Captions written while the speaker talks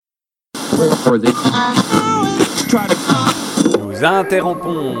Nous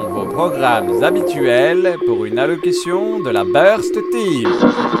interrompons vos programmes habituels pour une allocution de la Burst Team.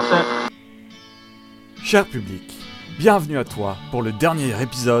 Cher public, bienvenue à toi pour le dernier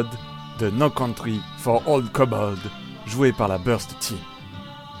épisode de No Country for Old Kobold, joué par la Burst Team.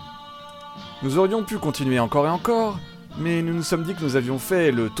 Nous aurions pu continuer encore et encore, mais nous nous sommes dit que nous avions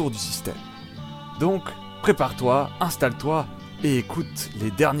fait le tour du système. Donc, prépare-toi, installe-toi et écoute les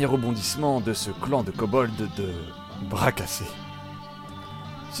derniers rebondissements de ce clan de kobolds de bras cassés.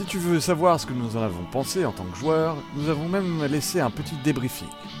 Si tu veux savoir ce que nous en avons pensé en tant que joueurs, nous avons même laissé un petit débriefing.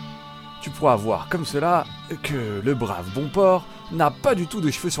 Tu pourras voir comme cela que le brave Bonport n'a pas du tout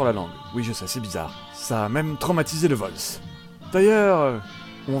de cheveux sur la langue. Oui, je sais, c'est bizarre. Ça a même traumatisé le Vols. D'ailleurs,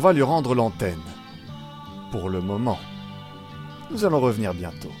 on va lui rendre l'antenne. Pour le moment. Nous allons revenir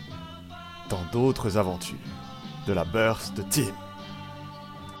bientôt. Dans d'autres aventures de la Burst Team.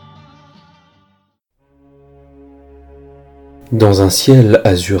 Dans un ciel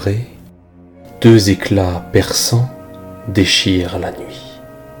azuré, deux éclats perçants déchirent la nuit.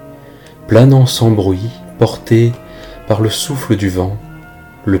 Planant sans bruit, porté par le souffle du vent,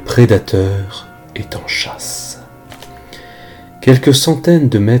 le prédateur est en chasse. Quelques centaines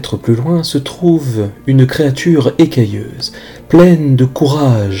de mètres plus loin se trouve une créature écailleuse, pleine de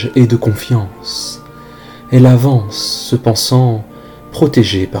courage et de confiance. Elle avance, se pensant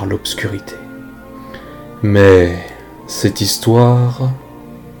protégée par l'obscurité. Mais cette histoire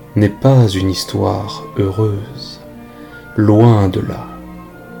n'est pas une histoire heureuse, loin de là.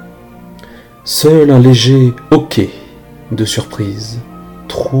 Seul un léger hoquet de surprise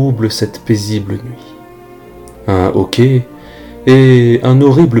trouble cette paisible nuit. Un hoquet et un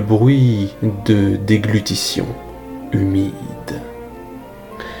horrible bruit de déglutition humide.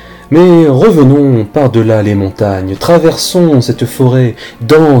 Mais revenons par-delà les montagnes, traversons cette forêt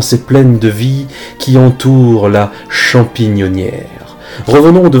dense et pleine de vie qui entoure la champignonnière.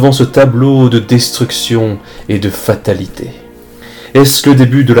 Revenons devant ce tableau de destruction et de fatalité. Est-ce le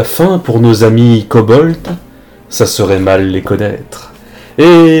début de la fin pour nos amis kobolds ? Ça serait mal les connaître.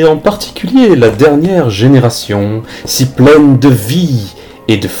 Et en particulier la dernière génération, si pleine de vie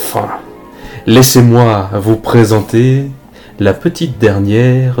et de faim. Laissez-moi vous présenter la petite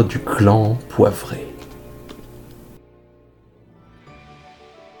dernière du clan Poivré.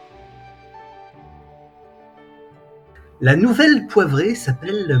 La nouvelle Poivrée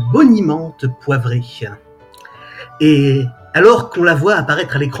s'appelle Bonimente Poivrée. Et alors qu'on la voit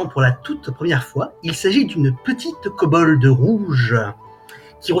apparaître à l'écran pour la toute première fois, il s'agit d'une petite kobold rouge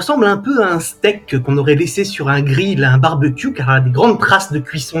qui ressemble un peu à un steak qu'on aurait laissé sur un grill, un barbecue, car elle a des grandes traces de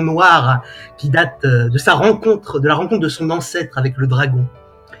cuisson noire qui datent de la rencontre de son ancêtre avec le dragon.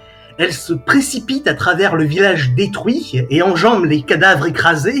 Elle se précipite à travers le village détruit et enjambe les cadavres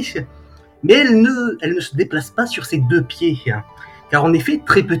écrasés, mais elle ne se déplace pas sur ses deux pieds, car en effet,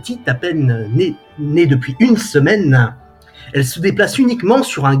 très petite, à peine née depuis une semaine, elle se déplace uniquement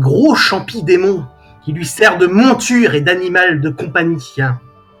sur un gros champi démon qui lui sert de monture et d'animal de compagnie.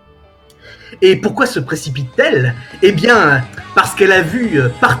 Et pourquoi se précipite-t-elle ? Eh bien, parce qu'elle a vu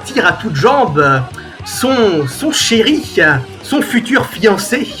partir à toutes jambes son chéri, son futur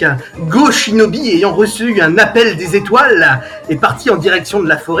fiancé, Go Shinobi, ayant reçu un appel des étoiles, est parti en direction de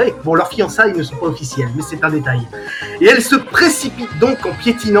la forêt. Bon, leurs fiançailles ne sont pas officielles, mais c'est un détail. Et elle se précipite donc en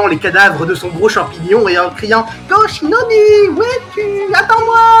piétinant les cadavres de son gros champignon et en criant « Go Shinobi, où es-tu ?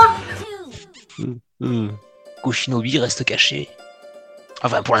 Attends-moi !» Go Shinobi reste caché.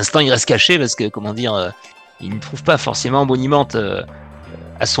 Enfin, pour l'instant, il reste caché parce que, il ne trouve pas forcément Bonimente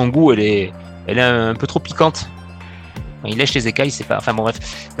à son goût. Elle est un peu trop piquante. Il lèche les écailles, c'est pas... Enfin bon, bref.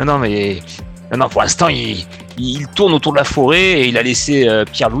 Non, pour l'instant, il tourne autour de la forêt et il a laissé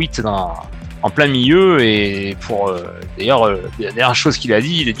Pierre-Louis en plein milieu. Et d'ailleurs, la dernière chose qu'il a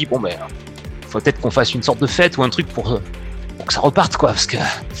dit, il a dit, faut peut-être qu'on fasse une sorte de fête ou un truc pour que ça reparte, quoi, parce que...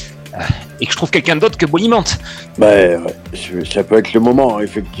 et que je trouve quelqu'un d'autre que Bonimente. Ouais, ça peut être le moment,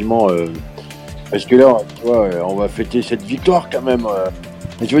 effectivement. Parce que là, tu vois, on va fêter cette victoire quand même.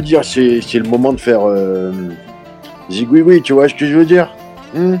 Je veux dire, c'est le moment de faire zigouigoui, tu vois ce que je veux dire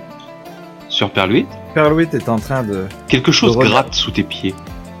Sur Père-Louis ? Père-Louis est en train de... Quelque chose gratte sous tes pieds.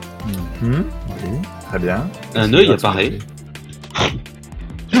 Oui, très bien. Un œil apparaît.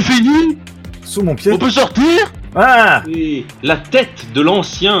 C'est fini ? Sous mon pied. On peut sortir ? Ah ! Et la tête de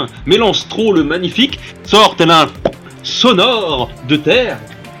l'ancien Mélanstro le Magnifique sort tel un sonore de terre.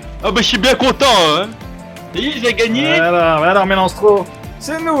 Ah bah je suis bien content, hein. Et j'ai gagné. Alors Mélanstro,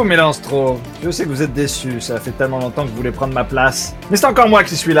 c'est nous Mélanstro. Je sais que vous êtes déçus, ça fait tellement longtemps que vous voulez prendre ma place. Mais c'est encore moi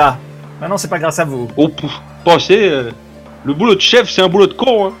qui suis là. Maintenant c'est pas grâce à vous. Oh, pensez, le boulot de chef c'est un boulot de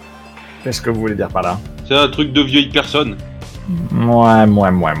con, hein. Qu'est-ce que vous voulez dire par là? C'est un truc de vieille personne. Ouais.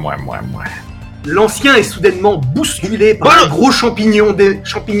 L'ancien est soudainement bousculé par un gros champignon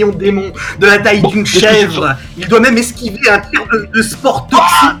démon de la taille d'une chèvre. Il doit même esquiver un tir de sport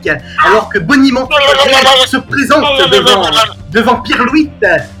toxique, alors que Boniment se présente devant Pirlouit,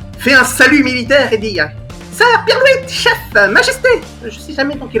 fait un salut militaire et dit « Sir Pirlouit, chef, majesté, je sais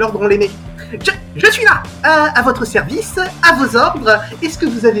jamais dans quel ordre on les met. Je suis là, à votre service, à vos ordres. Est-ce que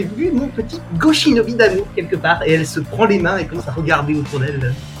vous avez vu mon petit Goshinobi d'amour quelque part ?» Et elle se prend les mains et commence à regarder autour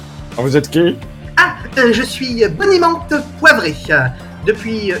d'elle. Vous êtes qui? Je suis Boniment Poivré.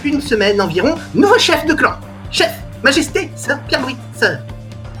 Depuis une semaine environ, nouveau chef de clan. Chef, majesté, Sir Pirlouit.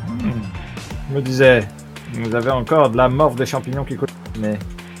 Je me disais, vous avez encore de la morve des champignons qui coulent. Mais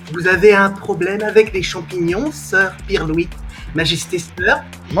Vous avez un problème avec les champignons, Sir Pirlouit, majesté Sir?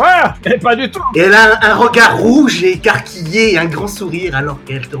 moi, pas du tout. Et elle a un regard rouge et écarquillé et un grand sourire alors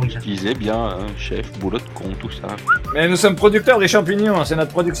qu'elle te regarde. Disais bien, hein, chef, boulot de con, tout ça. Mais nous sommes producteurs des champignons, c'est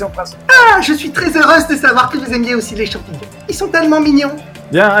notre production principale. Ah, je suis très heureuse de savoir que vous aimiez aussi les champignons. Ils sont tellement mignons.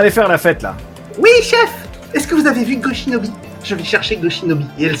 Bien, allez faire la fête là. Oui, chef. Est-ce que vous avez vu Goshinobi? Je vais chercher Goshinobi.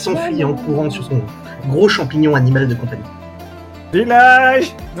 Et elle s'enfuit en courant sur son gros champignon animal de compagnie.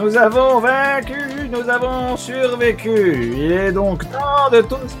 Village, nous avons vaincu, nous avons survécu. Il est donc temps de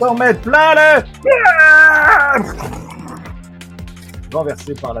tous s'en mettre plein le...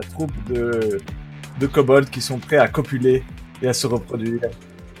 Renversé par la troupe de kobolds qui sont prêts à copuler et à se reproduire.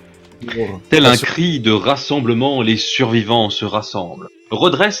 Tel un cri de rassemblement, les survivants se rassemblent.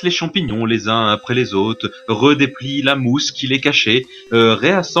 Redressent les champignons les uns après les autres, redéplient la mousse qui les cachait,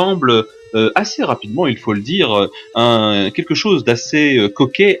 réassemblent assez rapidement, il faut le dire, quelque chose d'assez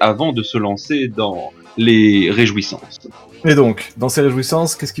coquet avant de se lancer dans les réjouissances. Et donc, dans ces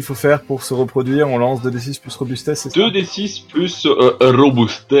réjouissances, qu'est-ce qu'il faut faire pour se reproduire? On lance 2d6 plus robustesse, c'est ça? 2d6 plus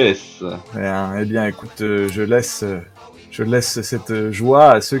robustesse. Bien, eh bien, écoute, je laisse cette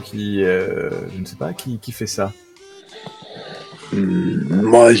joie à ceux qui... je ne sais pas, qui fait ça.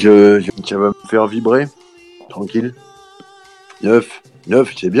 Moi, ça va me faire vibrer. Tranquille.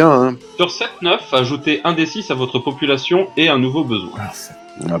 9, c'est bien, hein. Sur 7-9, ajoutez 1d6 à votre population et un nouveau besoin.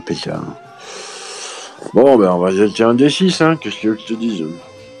 Impeccable. Bon, ben, on va jeter un D6, hein. Qu'est-ce que tu veux que je te dise?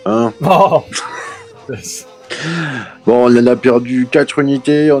 Hein? Oh. Bon, on en a perdu 4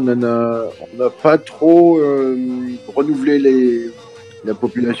 unités, on n'a pas trop renouvelé la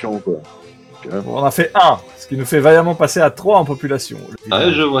population, quoi. On en a fait 1, ce qui nous fait vaillamment passer à 3 en population.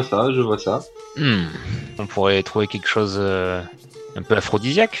 Ouais, je vois ça. On pourrait trouver quelque chose un peu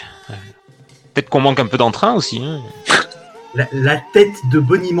aphrodisiaque. Peut-être qu'on manque un peu d'entrain aussi. Hein. La tête de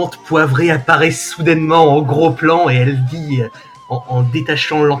Boniment Poivré apparaît soudainement en gros plan et elle dit, en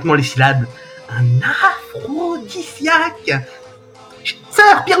détachant lentement les syllabes, un aphrodisiaque.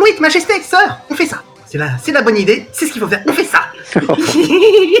 Sœur, Pirlouit, majesté, sœur, on fait ça. C'est la bonne idée, c'est ce qu'il faut faire, on fait ça.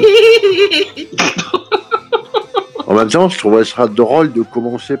 En même temps, je trouve ça drôle de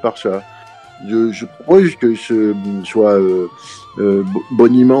commencer par ça. Je propose que ce soit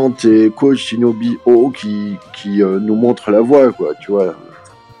Boniment et Coach Shinobi O qui nous montrent la voie, quoi, tu vois.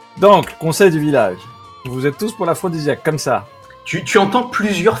 Donc, conseil du village. Vous êtes tous pour l'aphrodisiaque, comme ça. Tu entends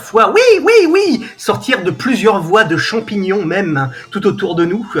plusieurs fois, oui, sortir de plusieurs voix de champignons même, tout autour de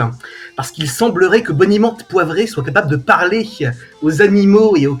nous, parce qu'il semblerait que Boniment Poivré soit capable de parler aux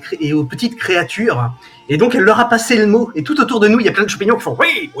animaux et aux petites créatures, et donc elle leur a passé le mot, et tout autour de nous, il y a plein de champignons qui font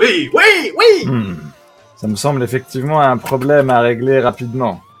oui. Ça me semble effectivement un problème à régler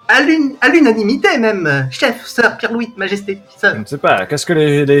rapidement. À l'unanimité même, chef, sœur, Pirlouit, majesté, sœur. Je ne sais pas, qu'est-ce que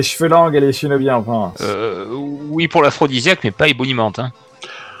les cheveux langues et les shinobi en pensent? Oui, pour l'aphrodisiaque, mais pas ébonimante. Hein.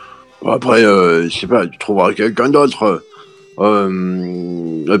 Après, je sais pas, tu trouveras quelqu'un d'autre.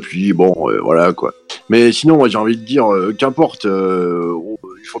 Et puis, bon, voilà, quoi. Mais sinon, moi, j'ai envie de dire, qu'importe,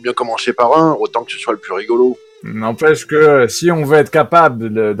 il faut bien commencer par un, autant que ce soit le plus rigolo. N'empêche que si on veut être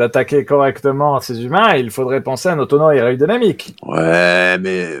capable d'attaquer correctement ces humains, il faudrait penser à nos tenants aérodynamiques. Ouais,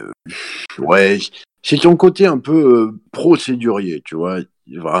 mais... ouais, c'est ton côté un peu procédurier, tu vois.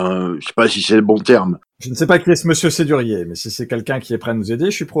 Enfin, je sais pas si c'est le bon terme. Je ne sais pas qui est ce monsieur Sédurier, mais si c'est quelqu'un qui est prêt à nous aider,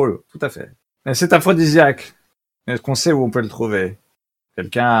 je suis pro, tout à fait. Mais c'est aphrodisiaque. Est-ce qu'on sait où on peut le trouver?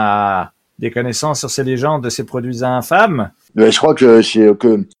 Quelqu'un a des connaissances sur ces légendes de ces produits infâmes? Mais je crois que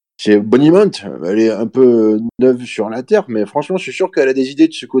c'est Boniment. Elle est un peu neuve sur la terre, mais franchement, je suis sûr qu'elle a des idées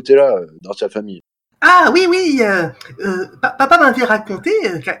de ce côté-là dans sa famille. Ah oui, papa m'avait raconté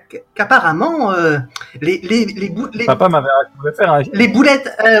qu'apparemment Papa m'avait raconté faire un jet. Les boulettes,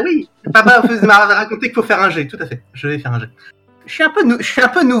 oui. Papa m'avait raconté qu'il faut faire un jet, tout à fait. Je vais faire un jet. Je suis un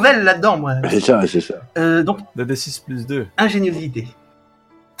peu nouvelle là-dedans, moi. C'est ça. Donc 2d6 plus 2. ingéniosité.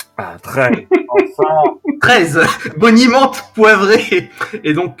 Ah, très. Enfin. 13. Bonimante poivrée.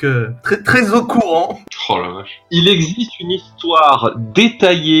 Et donc, très au courant. Oh la vache. Il existe une histoire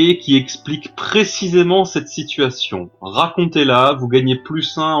détaillée qui explique précisément cette situation. Racontez-la, vous gagnez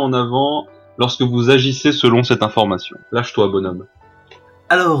 +1 en avant lorsque vous agissez selon cette information. Lâche-toi, bonhomme.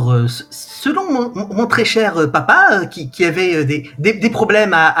 Alors, selon mon très cher papa, qui avait des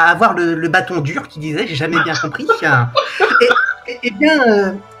problèmes à avoir le bâton dur, qui disait, j'ai jamais bien compris, eh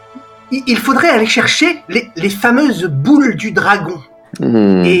bien, il faudrait aller chercher les fameuses boules du dragon.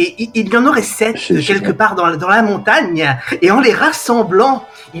 Et il y en aurait 7 quelque part dans la montagne, et en les rassemblant,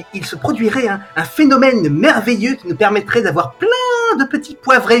 il se produirait un phénomène merveilleux qui nous permettrait d'avoir plein de petits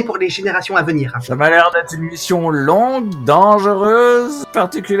poivrés pour les générations à venir. Ça m'a l'air d'être une mission longue, dangereuse,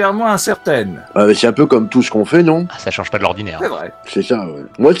 particulièrement incertaine. C'est un peu comme tout ce qu'on fait, non? Ah, ça change pas de l'ordinaire. C'est vrai. C'est ça, ouais.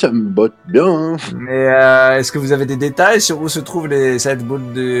 Moi, ça me botte bien, hein. Mais est-ce que vous avez des détails sur où se trouvent les 7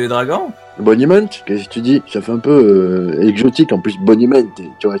 boules du dragon? Boniment, qu'est-ce que tu dis? Ça fait un peu exotique, en plus, Boniment,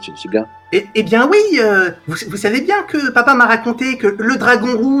 tu vois, c'est bien. Eh bien oui, vous savez bien que papa m'a raconté que le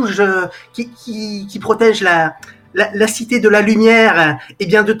dragon rouge qui protège la cité de la lumière, eh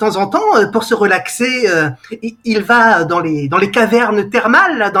bien de temps en temps, pour se relaxer, il va dans les cavernes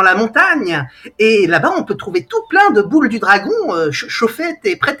thermales dans la montagne, et là-bas on peut trouver tout plein de boules du dragon chauffettes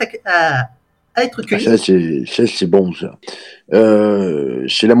et prêtes à être cueillies. Ça c'est bon, ça.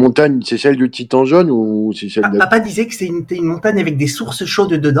 C'est la montagne, c'est celle du Titan jaune ou c'est celle de... Papa disait que c'était une montagne avec des sources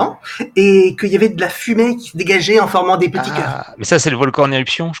chaudes dedans, et qu'il y avait de la fumée qui se dégageait en formant des petits cœurs. Mais ça, c'est le volcan en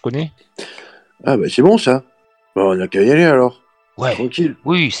éruption, je connais. Ah bah c'est bon, ça. Bon, on a qu'à y aller, alors. Ouais. Tranquille.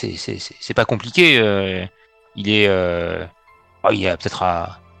 Oui, c'est pas compliqué. Il est peut-être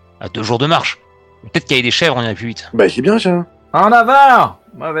à 2 jours de marche. Peut-être qu'il y a des chèvres, on irait plus vite. Bah c'est bien, ça. En avant,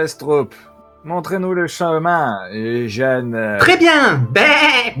 mauvaise troupe. Montrez-nous le chemin, et jeune... Très bien,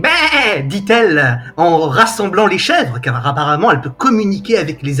 bé, dit-elle, en rassemblant les chèvres, car apparemment elle peut communiquer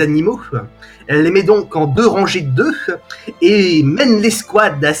avec les animaux. Elle les met donc en 2 rangées de 2, et mène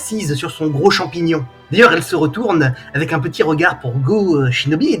l'escouade assise sur son gros champignon. D'ailleurs, elle se retourne avec un petit regard pour Go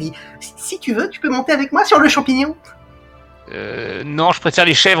Shinobi et dit « Si tu veux, tu peux monter avec moi sur le champignon ?» Non, je préfère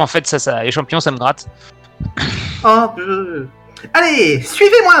les chèvres, en fait, ça, les champignons, ça me gratte. Oh, allez,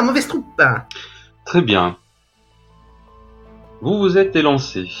 suivez-moi, mauvaise troupe. Très bien. Vous vous êtes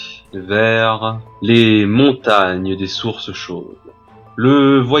élancé vers les montagnes des sources chaudes.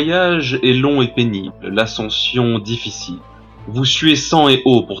 Le voyage est long et pénible, l'ascension difficile. Vous suez sang et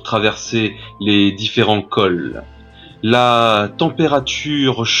eau pour traverser les différents cols. La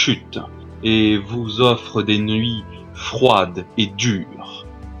température chute et vous offre des nuits froides et dures.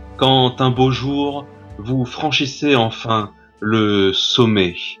 Quand un beau jour, vous franchissez enfin le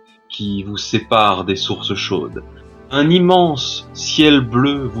sommet qui vous sépare des sources chaudes. Un immense ciel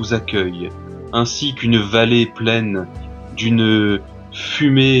bleu vous accueille, ainsi qu'une vallée pleine d'une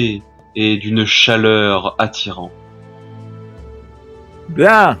fumée et d'une chaleur attirante.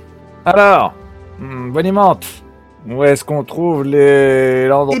 Bien. Alors, Bonimante, où est-ce qu'on trouve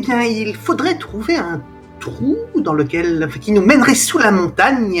l'endroit? Eh bien, il faudrait trouver un trou qui nous mènerait sous la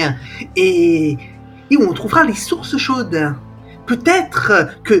montagne et où on trouvera les sources chaudes. Peut-être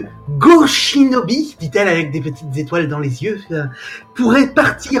que Go Shinobi, dit-elle avec des petites étoiles dans les yeux, pourrait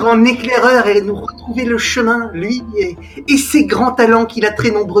partir en éclaireur et nous retrouver le chemin, lui et ses grands talents qu'il a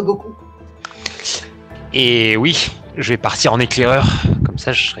très nombreux beaucoup. Et oui, je vais partir en éclaireur, comme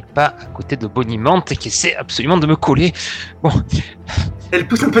ça je serai pas à côté de Bonimante qui essaie absolument de me coller. Bon. Elle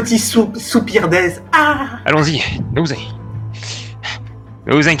pousse un petit soupir d'aise. Ah! Allons-y, ne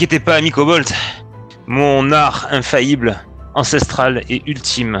vous inquiétez pas, ami Kobold. Mon art infaillible, ancestral et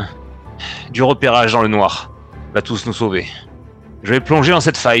ultime du repérage dans le noir va tous nous sauver. Je vais plonger dans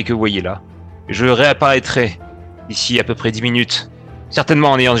cette faille que vous voyez là. Je réapparaîtrai d'ici à peu près 10 minutes.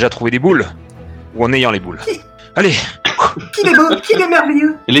 Certainement en ayant déjà trouvé des boules. Ou en ayant les boules. Allez! Qu'il est beau, qu'il est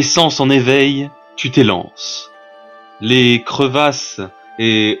merveilleux! L'essence en éveil, tu t'élances. Les crevasses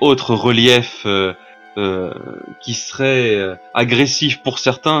et autres reliefs qui seraient agressifs pour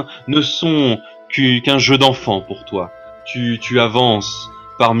certains ne sont qu'un jeu d'enfant pour toi. Tu avances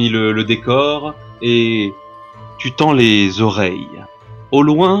parmi le décor et tu tends les oreilles. Au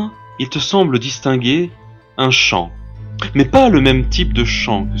loin, il te semble distinguer un chant. Mais pas le même type de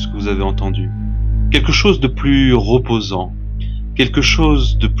chant que ce que vous avez entendu. Quelque chose de plus reposant. Quelque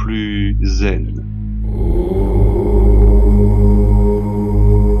chose de plus zen.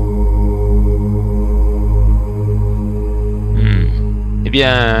 Eh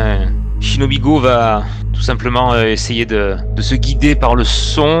bien, Shinobi-Go va tout simplement essayer de se guider par le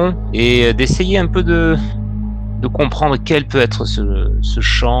son et d'essayer un peu de de comprendre quel peut être ce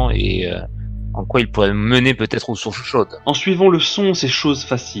champ et en quoi il pourrait mener peut-être aux sources chaudes. En suivant le son, c'est chose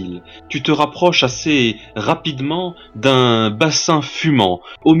facile. Tu te rapproches assez rapidement d'un bassin fumant.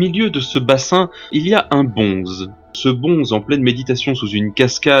 Au milieu de ce bassin, il y a un bonze. Ce bonze en pleine méditation sous une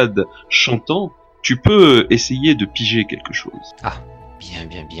cascade chantant, tu peux essayer de piger quelque chose.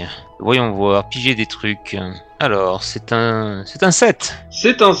 Bien. Voyons voir, piger des trucs. Alors, c'est un 7.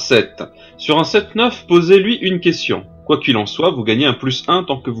 C'est un 7. Sur un 7-9, posez-lui une question. Quoi qu'il en soit, vous gagnez un +1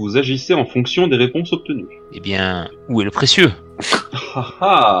 tant que vous agissez en fonction des réponses obtenues. Eh bien, où est le précieux?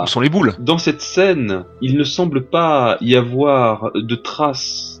 Où sont les boules? Dans cette scène, il ne semble pas y avoir de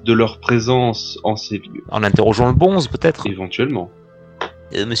traces de leur présence en ces lieux. En interrogeant le bonze, peut-être? Éventuellement.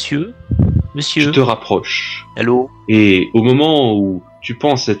 Monsieur? Tu te rapproches. Allô? Et au moment où tu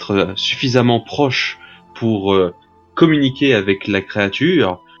penses être suffisamment proche pour communiquer avec la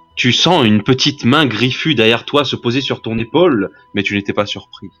créature, tu sens une petite main griffue derrière toi se poser sur ton épaule, mais tu n'étais pas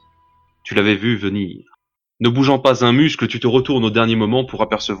surpris. Tu l'avais vu venir. Ne bougeant pas un muscle, tu te retournes au dernier moment pour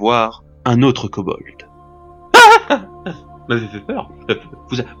apercevoir un autre kobold. M'avait fait peur.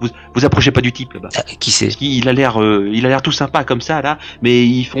 Vous approchez pas du type là-bas. Qui c'est? Il a l'air tout sympa comme ça là, mais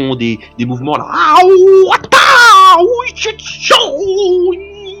ils font des mouvements là.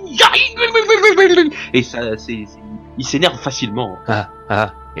 Et ça, il s'énerve facilement.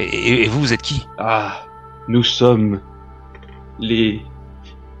 Et vous êtes qui? Nous sommes les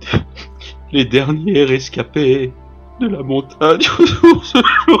derniers rescapés de la montagne aux sources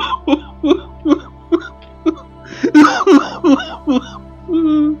chaudes.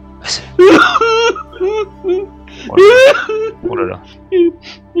 Oh là là.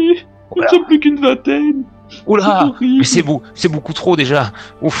 Nous ne sommes plus qu'une vingtaine. Oula, mais c'est beaucoup trop déjà.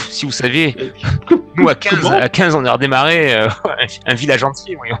 Ouf, si vous saviez, nous à 15 on a redémarré un village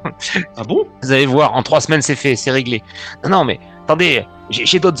entier, voyons. Ah bon? Vous allez voir, en 3 semaines c'est fait, c'est réglé. Non mais attendez,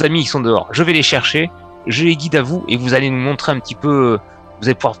 j'ai d'autres amis qui sont dehors. Je vais les chercher, je les guide à vous et vous allez nous montrer un petit peu. Vous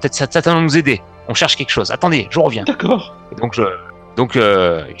allez pouvoir peut-être certainement nous aider. On cherche quelque chose. Attendez, je reviens. D'accord. Et donc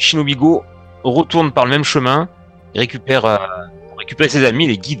Shinobigo retourne par le même chemin, récupère ses amis,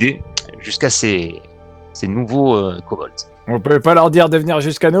 les guider jusqu'à ces nouveaux kobolds. On peut pas leur dire de venir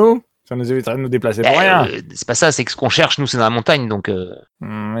jusqu'à nous? Ça nous éviterait de nous déplacer pour rien. C'est pas ça, c'est que ce qu'on cherche, nous, c'est dans la montagne, donc...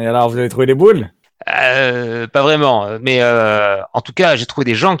 Et alors, vous avez trouvé les boules? Pas vraiment, mais en tout cas, j'ai trouvé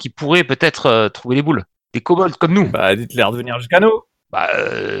des gens qui pourraient peut-être trouver les boules. Des kobolds comme nous. Bah, dites-leur de venir jusqu'à nous.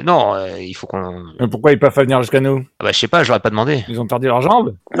 Non, il faut qu'on... Mais pourquoi ils peuvent pas venir jusqu'à nous? je sais pas, j'aurais pas demandé. Ils ont perdu leurs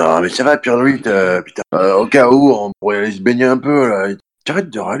jambes? Non, mais ça va, Pierre-Louis, putain. Au cas où, on pourrait aller se baigner un peu, là.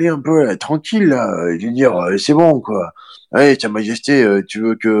 T'arrêtes de râler un peu, là, tranquille, là. Je veux dire, c'est bon, quoi. Allez, Sa Majesté, tu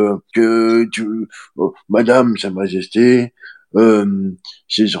veux Madame, Sa Majesté,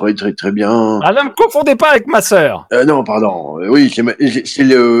 c'est très très bien. Ah, ne me confondez pas avec ma sœur. Non, pardon. Oui, c'est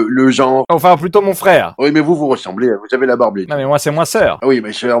le genre. Enfin, plutôt mon frère. Oui, mais vous ressemblez, vous avez la barbelette. Non, mais moi, c'est ma sœur. Ah oui,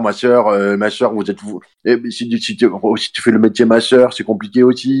 ma sœur, vous êtes vous. Si tu fais le métier ma sœur, c'est compliqué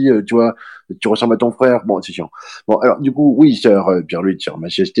aussi, tu vois. Tu ressembles à ton frère. Bon, c'est chiant. Bon, alors, du coup, oui, sœur Pierre-Louis, sœur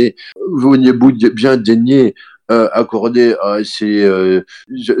Majesté, vous bien daigner accorder à ces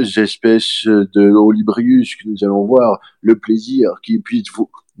espèces de Holibrius que nous allons voir le plaisir qu'ils puissent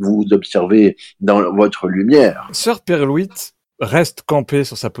vous observer dans votre lumière. Sir Pierre-Louis reste campé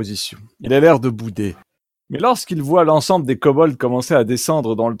sur sa position. Il a l'air de bouder. Mais lorsqu'il voit l'ensemble des kobolds commencer à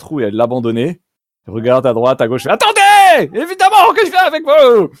descendre dans le trou et à l'abandonner, il regarde à droite, à gauche, et fait « Attendez! Évidemment que je viens avec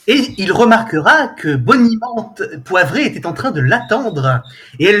vous !» Et il remarquera que Bonimante Poivrée était en train de l'attendre,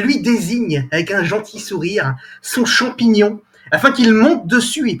 et elle lui désigne, avec un gentil sourire, son champignon, afin qu'il monte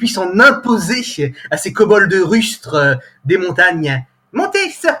dessus et puisse en imposer à ces kobolds rustres des montagnes. « Montez,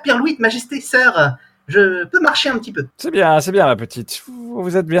 sœur Pierre-Louis, Majesté, sœur, je peux marcher un petit peu. » C'est bien, ma petite.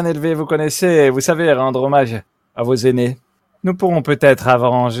 Vous êtes bien élevée, vous connaissez, vous savez rendre hommage à vos aînés. Nous pourrons peut-être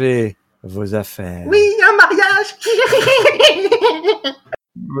arranger vos affaires. Oui, un mariage.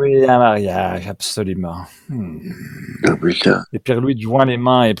 Oui, un mariage, absolument. Ah, putain. Et Pierre-Louis joint les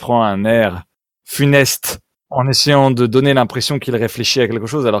mains et prend un air funeste en essayant de donner l'impression qu'il réfléchit à quelque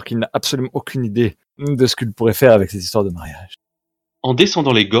chose alors qu'il n'a absolument aucune idée de ce qu'il pourrait faire avec cette histoire de mariage. En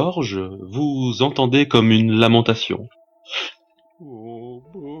descendant les gorges, vous entendez comme une lamentation. Oh,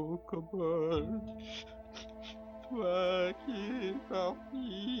 beau kobold, toi qui es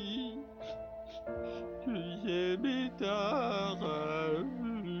parti, tu y es mes darures.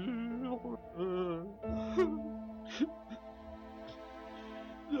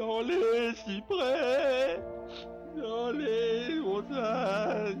 Dans les cyprès, dans les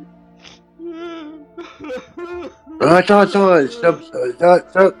montagnes. Attends, stop,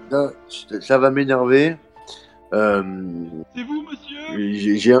 ça va m'énerver. C'est vous,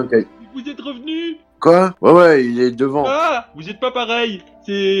 monsieur? J'ai un... Vous êtes revenu? Quoi? Ouais, il est devant. Ah, vous êtes pas pareil.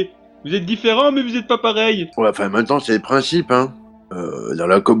 Vous êtes différents, mais vous êtes pas pareil. Ouais, enfin, maintenant, c'est le principe, hein. Dans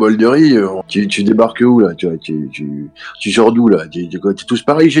la kobolderie, tu débarques où, là? Tu sors d'où, là? T'es tous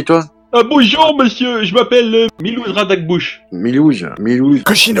pareils chez toi? Ah, bonjour, monsieur. Je m'appelle Milouz Radakbouche. Milouge.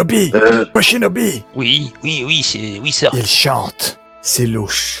 Koshinobi Koshinobi Oui, sir. Il chante. C'est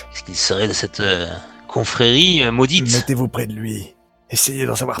louche. Qu'est-ce qu'il serait de cette confrérie maudite? Mettez-vous près de lui. Essayez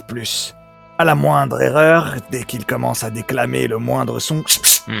d'en savoir plus. À la moindre erreur, dès qu'il commence à déclamer le moindre son...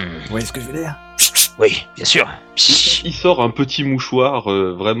 Vous voyez ce que je veux dire? Oui, bien sûr. Il sort un petit mouchoir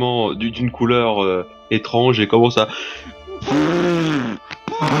vraiment d'une couleur étrange et commence à...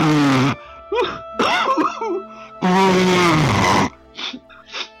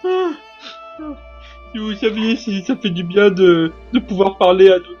 Si vous saviez si ça fait du bien de pouvoir parler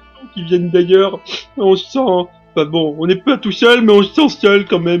à d'autres gens qui viennent d'ailleurs, on se sent... Enfin bon, on n'est pas tout seul, mais on se sent seul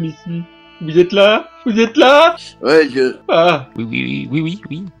quand même ici. Vous êtes là? Vous êtes là? Ouais, Ah. Oui.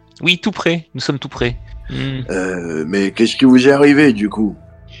 Oui, tout près. Nous sommes tout près. mais qu'est-ce qui vous est arrivé, du coup?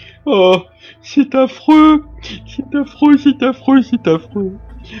 Oh, c'est affreux. C'est affreux.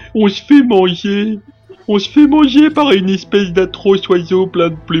 On se fait manger par une espèce d'atroce oiseau plein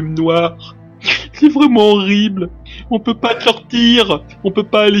de plumes noires. C'est vraiment horrible. On peut pas sortir. On peut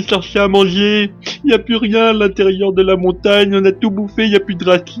pas aller chercher à manger. Y a plus rien à l'intérieur de la montagne. On a tout bouffé. Y a plus de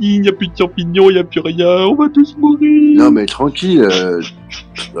racines. Y a plus de champignons. Y a plus rien. On va tous mourir. Non, mais tranquille.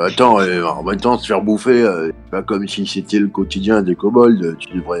 Attends, en même temps, se faire bouffer, c'est pas comme si c'était le quotidien des kobolds.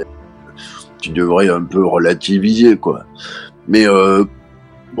 Tu devrais un peu relativiser, quoi. Mais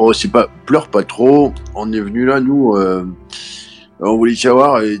bon, c'est pas... Pleure pas trop. On est venu là, nous... on voulait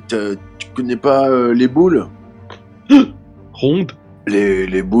savoir... Tu connais pas les boules? Ronde.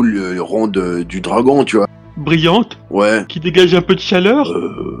 Les boules rondes du dragon, tu vois. Brillante. Ouais. Qui dégage un peu de chaleur.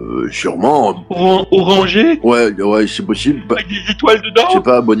 Sûrement. Orangée. Ouais, c'est possible. Avec des étoiles dedans. Je sais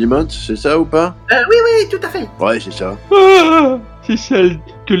pas, Boniment, c'est ça ou pas? Oui, tout à fait. Ouais, c'est ça. Ah, c'est celle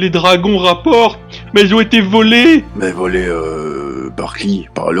que les dragons rapportent, mais elles ont été volées. Mais volées par qui?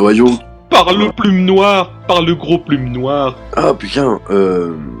 Par l'oiseau? Par le plume noir, par le gros plume noir. Ah putain,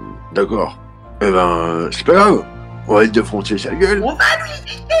 d'accord. Eh ben, c'est pas grave. On va lui défoncer sa gueule. On va lui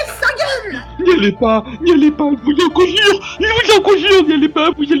niquer sa gueule. N'y allez pas, je vous en conjure, n'y allez pas,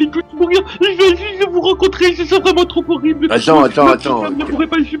 vous allez tous mourir. Je vais vous rencontrer, c'est vraiment trop horrible. Attends. Je ne pourrais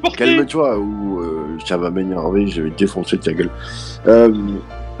pas le supporter. Calme-toi ou ça va m'énerver, je vais défoncer ta gueule. Ah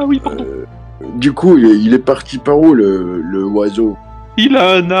oui, pardon. Du coup, il est parti par où le oiseau? Il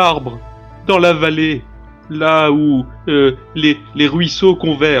a un arbre dans la vallée, là où les ruisseaux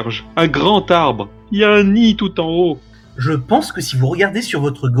convergent. Un grand arbre. Il y a un nid tout en haut. Je pense que si vous regardez sur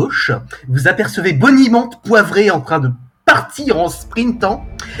votre gauche, vous apercevez Bonimante Poivré en train de partir en sprintant,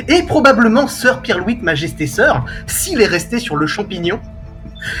 et probablement Sœur Pierre-Louis de Majesté Sœur, s'il est resté sur le champignon,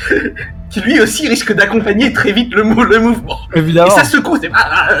 qui lui aussi risque d'accompagner très vite le mouvement. Évidemment. Et ça secoue, c'est...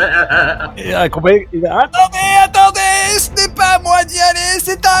 Et accompagné, il a... Attendez, ce n'est pas à moi d'y aller,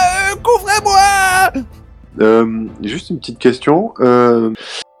 c'est à eux, couvrez-moi. Juste une petite question.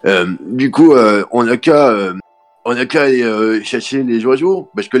 Du coup, on a qu'à aller chasser les oiseaux,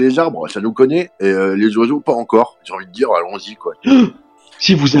 parce que les arbres, ça nous connaît, et les oiseaux, pas encore. J'ai envie de dire, allons-y, quoi.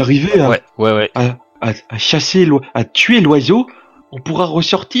 Si vous arrivez Ouais. à chasser, à tuer l'oiseau, on pourra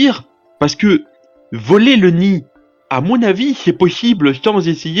ressortir. Parce que voler le nid, à mon avis, c'est possible sans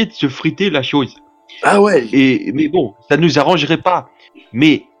essayer de se friter la chose. Ah ouais. Mais bon, ça nous arrangerait pas.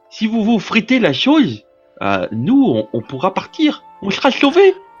 Mais si vous fritez la chose, nous, on pourra partir. On sera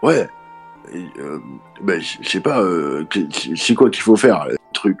sauvés. Ouais. Ben, je sais pas, c'est quoi qu'il faut faire, le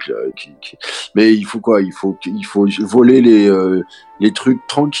truc là, mais il faut quoi? Il faut voler les trucs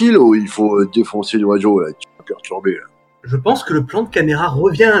tranquilles ou il faut défoncer l'oiseau là, qui va perturber là? Je pense que le plan de caméra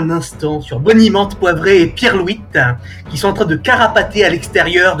revient un instant sur Bonimante Poivré et Pierre-Louis, qui sont en train de carapater à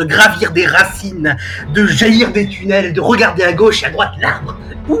l'extérieur, de gravir des racines, de jaillir des tunnels, de regarder à gauche et à droite l'arbre.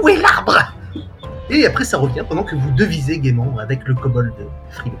 Où est l'arbre? Et après ça revient pendant que vous devisez gaiement avec le kobold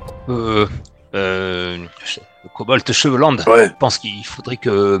frileux. Le kobold Cheveland. Ouais. Je pense qu'il faudrait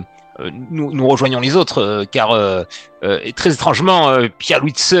que nous rejoignions les autres, car et très étrangement,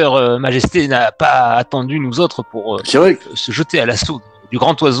 Pierre-Louis de Sœur Majesté n'a pas attendu nous autres pour C'est vrai que se jeter à l'assaut du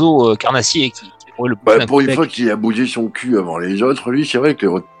grand oiseau carnassier qui pourrait le pousser pour une fois qu'il a bougé son cul avant les autres, lui, c'est vrai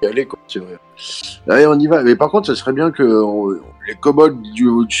qu'on y allait, quoi, c'est vrai. Allez, on y va. Mais par contre, ça serait bien que les kobolds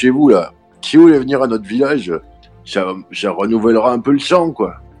de chez vous, là, si vous voulez venir à notre village, ça renouvellera un peu le sang,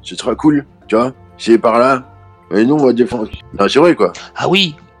 quoi. Ce sera cool, tu vois. C'est par là. Et nous, on va défendre. Non, c'est vrai, quoi. Ah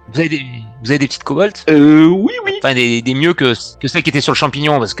oui, vous Vous avez des petites kobolds? Oui. Enfin, des mieux que celles qui étaient sur le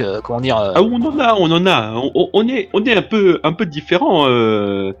champignon, parce que, comment dire... Ah, on en a. On est un peu différents.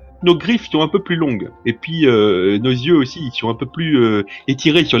 Nos griffes sont un peu plus longues. Et puis, nos yeux aussi, ils sont un peu plus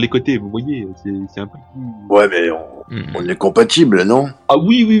étirés sur les côtés, vous voyez. C'est un peu plus... Ouais, mais on est compatibles, non? Ah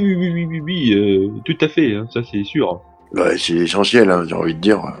oui, tout à fait, hein, ça c'est sûr. Ouais, c'est essentiel, hein, j'ai envie de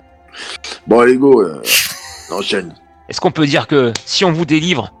dire. Bon, allez, go, on enchaîne. Est-ce qu'on peut dire que si on vous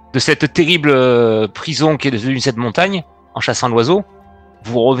délivre de cette terrible prison qui est devenue cette montagne, en chassant l'oiseau,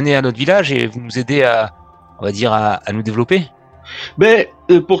 vous revenez à notre village et vous nous aidez à nous développer? Mais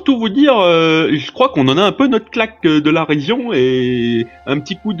pour tout vous dire, je crois qu'on en a un peu notre claque de la région et un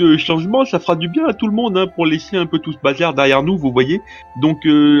petit coup de changement, ça fera du bien à tout le monde, hein, pour laisser un peu tout ce bazar derrière nous, vous voyez. Donc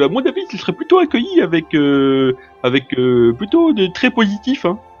à mon avis, ce serait plutôt accueilli avec plutôt de très positif,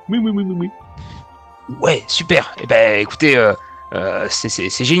 hein. Oui. Ouais, super. Eh ben, écoutez,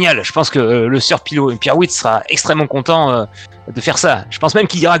 c'est génial. Je pense que le Sir Pierwitt sera extrêmement content de faire ça. Je pense même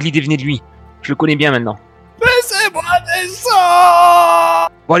qu'il dira que l'idée venait de lui. Je le connais bien maintenant. Laissez-moi descendre.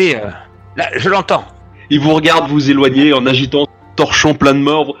 Bon allez, là, je l'entends. Il vous regarde vous éloigner en agitant son torchon plein de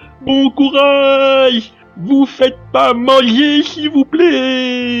morve. Bon courage! Vous faites pas manger, s'il vous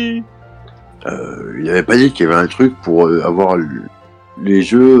plaît! Il avait pas dit qu'il y avait un truc pour avoir les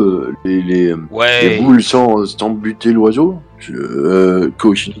jeux, les boules sans buter l'oiseau?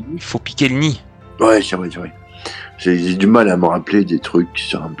 Coach. Il faut piquer le nid. Ouais, c'est vrai. J'ai du mal à me rappeler des trucs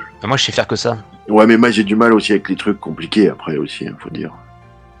simples. Moi, je sais faire que ça. Ouais, mais moi j'ai du mal aussi avec les trucs compliqués après aussi, faut dire.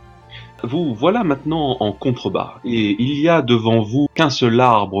 Vous voilà maintenant en contrebas, et il y a devant vous qu'un seul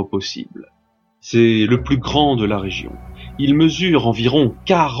arbre possible. C'est le plus grand de la région. Il mesure environ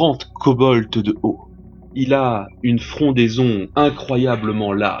 40 kobolds de haut. Il a une frondaison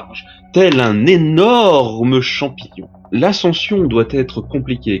incroyablement large, tel un énorme champignon. L'ascension doit être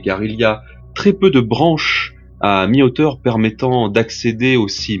compliquée car il y a très peu de branches à mi-hauteur permettant d'accéder aux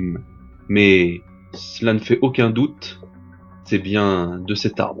cimes. Mais cela ne fait aucun doute, c'est bien de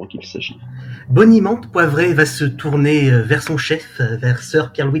cet arbre qu'il s'agit. Bonimante Poivré va se tourner vers son chef, vers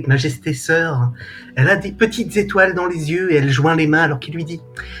Sir Pierwitt, Majesté Sœur. Elle a des petites étoiles dans les yeux et elle joint les mains alors qu'il lui dit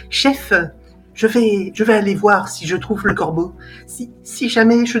 « Chef, je vais aller voir si je trouve le corbeau. Si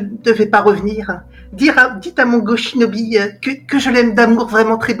jamais je ne devais pas revenir, dites à mon Goshinobi que je l'aime d'amour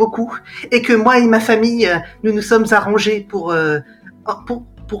vraiment très beaucoup et que moi et ma famille, nous nous sommes arrangés pour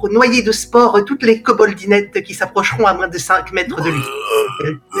noyer de sport toutes les koboldinettes qui s'approcheront à moins de 5 mètres de lui. »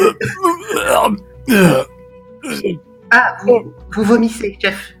 Ah, vous vomissez,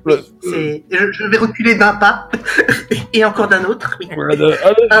 chef. Je vais reculer d'un pas et encore d'un autre. Oui.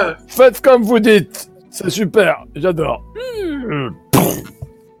 Allez, faites comme vous dites. C'est super, j'adore.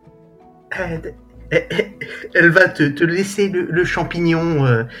 Elle va te laisser le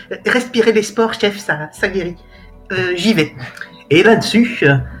champignon. Respirer les spores, chef, ça guérit. J'y vais. Et là-dessus,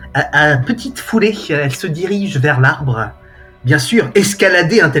 à petite foulée, elle se dirige vers l'arbre. Bien sûr,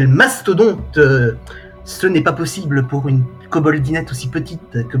 escalader un tel mastodonte, ce n'est pas possible pour une koboldinette aussi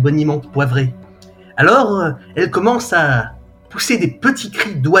petite que Bonimante Poivré. Alors, elle commence à pousser des petits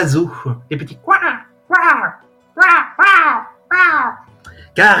cris d'oiseaux, des petits quoi,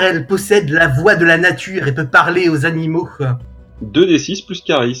 car elle possède la voix de la nature et peut parler aux animaux. 2d6 plus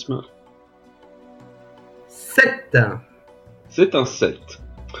charisme. 7. C'est un 7.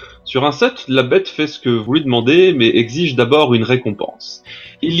 Sur un 7, la bête fait ce que vous lui demandez, mais exige d'abord une récompense.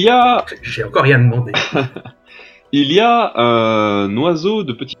 J'ai encore rien demandé. Il y a un oiseau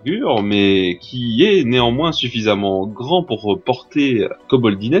de petite figure, mais qui est néanmoins suffisamment grand pour porter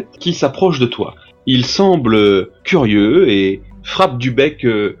koboldinette, qui s'approche de toi. Il semble curieux et frappe du bec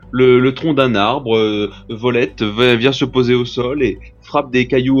le tronc d'un arbre, volette, vient se poser au sol et frappe des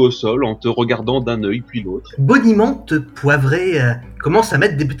cailloux au sol en te regardant d'un œil puis l'autre. Bonimante Poivré commence à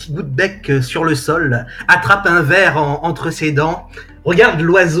mettre des petits bouts de bec sur le sol, attrape un verre entre ses dents, regarde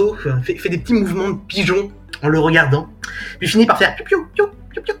l'oiseau, fait des petits mouvements de pigeon en le regardant, puis finit par faire piou piou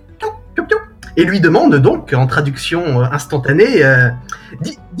piou piou piou piou et lui demande donc, en traduction instantanée,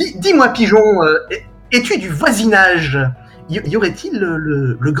 dis-moi pigeon, es-tu du voisinage ? Y aurait-il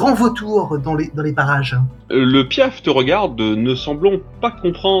le grand vautour dans les parages ? Le piaf te regarde, ne semblant pas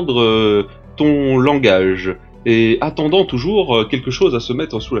comprendre ton langage, et attendant toujours quelque chose à se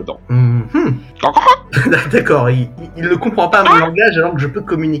mettre sous la dent. D'accord, il ne comprend pas mon langage alors que je peux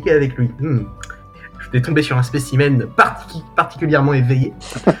communiquer avec lui. Je vais tomber sur un spécimen particulièrement éveillé.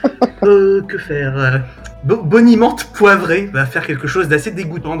 Que faire ? Bonimante Poivré va faire quelque chose d'assez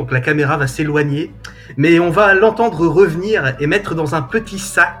dégoûtant, donc la caméra va s'éloigner, mais on va l'entendre revenir et mettre dans un petit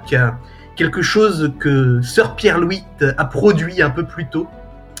sac quelque chose que Sir Pierwitt a produit un peu plus tôt.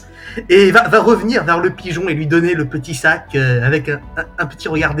 Et va revenir vers le pigeon et lui donner le petit sac avec un petit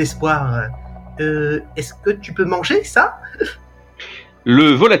regard d'espoir. Est-ce que tu peux manger ça?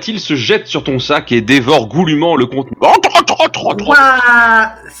 Le volatile se jette sur ton sac et dévore goulûment le contenu.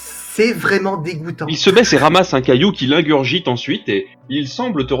 Ouah, c'est vraiment dégoûtant. Il se baisse et ramasse un caillou qu'il ingurgite ensuite et il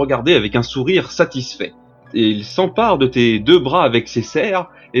semble te regarder avec un sourire satisfait. Et il s'empare de tes 2 bras avec ses serres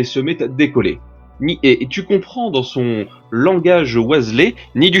et se met à te décoller. Et tu comprends dans son langage oiselé,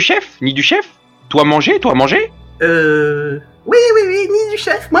 ni du chef, toi manger. Oui, ni du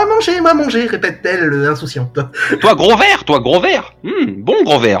chef, moi manger, répète-t-elle insouciante. Toi gros verre. Bon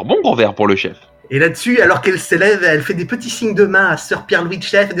gros verre pour le chef. Et là-dessus, alors qu'elle s'élève, elle fait des petits signes de main à Sir Pierre-Louis de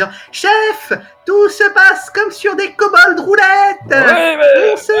Chef, en disant « Chef, tout se passe comme sur des kobolds roulettes.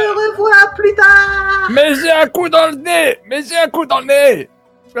 On se revoit plus tard. » Mais j'ai un coup dans le nez.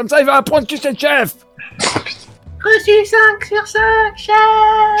 Comme ça, il va apprendre qui c'est le chef. Reçu 5 sur 5, chef.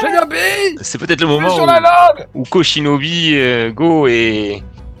 Shinobi, C'est peut-être le moment sur la langue. où Koshinobi, Go et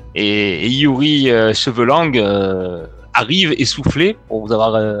Yuri Chevelang arrivent essoufflés pour vous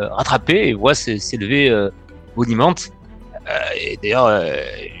avoir rattrapé et voient s'élever Bonimante. Et d'ailleurs,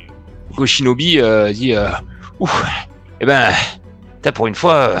 Koshinobi dit ouf, t'as pour une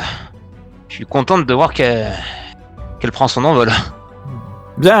fois, je suis contente de voir qu'elle prend son envol.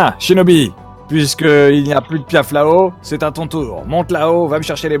 Bien, Shinobi. Puisqu'il n'y a plus de piaf là-haut, c'est à ton tour. Monte là-haut, va me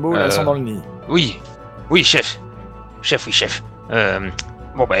chercher les boules, elles sont dans le nid. Oui, chef. Oui, chef.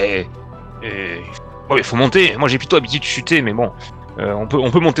 Il faut monter. Moi, j'ai plutôt l'habitude de chuter, mais bon, on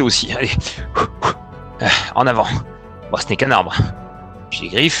peut monter aussi. Allez, en avant. Bon, ce n'est qu'un arbre. J'ai les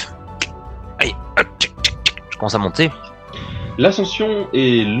griffes. Allez, je commence à monter. L'ascension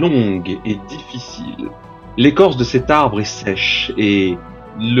est longue et difficile. L'écorce de cet arbre est sèche et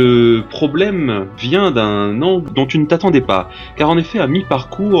le problème vient d'un angle dont tu ne t'attendais pas, car en effet, à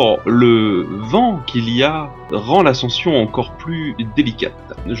mi-parcours, le vent qu'il y a rend l'ascension encore plus délicate.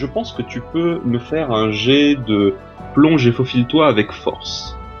 Je pense que tu peux me faire un jet de plonge et faufile-toi avec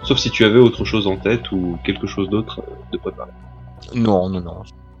force. Sauf si tu avais autre chose en tête ou quelque chose d'autre de préparé. Non.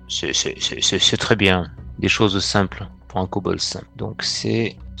 C'est très bien. Des choses simples pour un kobold simple. Donc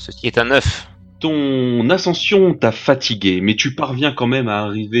c'est ce qui est un 9. Ton ascension t'a fatigué, mais tu parviens quand même à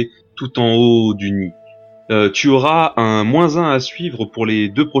arriver tout en haut du nid. Tu auras un -1 à suivre pour les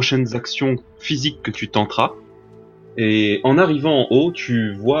 2 prochaines actions physiques que tu tenteras. Et en arrivant en haut,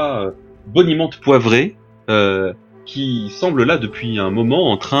 tu vois Bonimante Poivré, qui semble là depuis un moment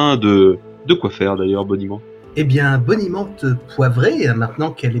en train de... De quoi faire d'ailleurs, Bonimante? Eh bien, Bonimante Poivré,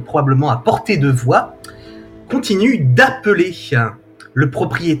 maintenant qu'elle est probablement à portée de voix, continue d'appeler le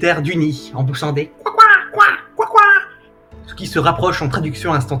propriétaire du nid, en poussant des quoi, ce qui se rapproche en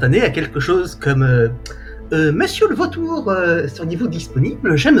traduction instantanée à quelque chose comme Monsieur le vautour, seriez-vous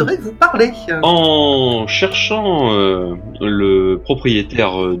disponible? J'aimerais vous parler. En cherchant le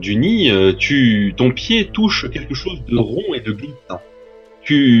propriétaire du nid, ton pied touche quelque chose de rond et de glissant.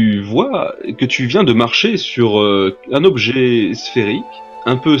 Tu vois que tu viens de marcher sur un objet sphérique,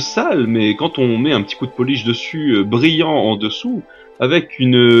 un peu sale, mais quand on met un petit coup de polish dessus, brillant en dessous, avec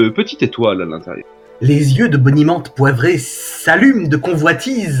une petite étoile à l'intérieur. Les yeux de Bonimante Poivré s'allument de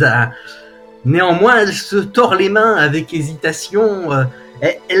convoitise. Néanmoins, elle se tord les mains avec hésitation.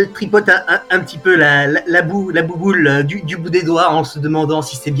 Elle tripote un petit peu la bouboule du bout des doigts en se demandant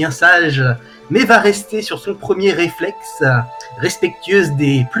si c'est bien sage, mais va rester sur son premier réflexe,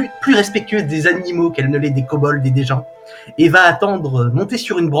 plus respectueuse des animaux qu'elle ne l'est des kobolds et des gens, et va monter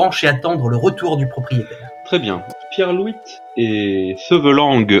sur une branche et attendre le retour du propriétaire. Très bien. Pierre-Louis et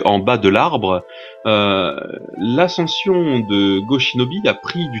Theuvelang en bas de l'arbre, l'ascension de Goshinobi a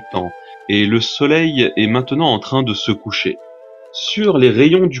pris du temps et le soleil est maintenant en train de se coucher. Sur les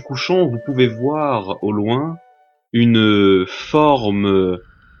rayons du couchant, vous pouvez voir au loin une forme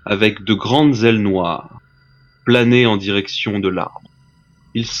avec de grandes ailes noires planer en direction de l'arbre.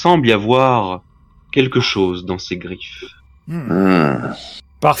 Il semble y avoir quelque chose dans ses griffes.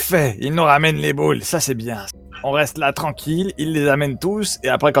 Parfait, il nous ramène les boules, ça c'est bien. On reste là tranquille, il les amène tous, et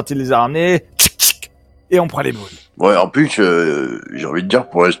après quand il les a ramenés, et on prend les boules. Ouais, en plus, j'ai envie de dire,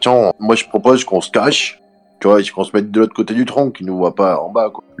 pour l'instant, moi je propose qu'on se cache, tu vois, qu'on se mette de l'autre côté du tronc, qu'il nous voit pas en bas,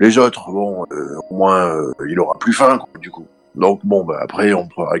 quoi. Les autres, bon, au moins, il aura plus faim, quoi, du coup. Donc bon, bah après, on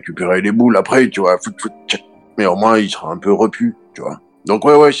pourra récupérer les boules, après, tu vois, mais au moins, il sera un peu repu, tu vois. Donc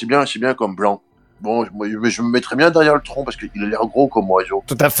ouais, c'est bien c'est plan. Bon, je me mettrais bien derrière le tronc parce qu'il a l'air gros comme oiseau.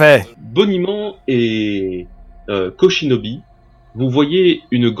 Tout à fait. Boniment et Koshinobi, vous voyez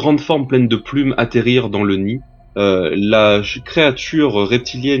une grande forme pleine de plumes atterrir dans le nid. La créature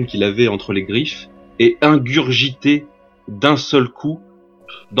reptilienne qu'il avait entre les griffes est ingurgitée d'un seul coup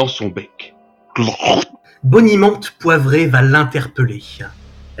dans son bec. Bonimante poivrée va l'interpeller.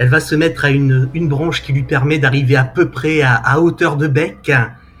 Elle va se mettre à une branche qui lui permet d'arriver à peu près à hauteur de bec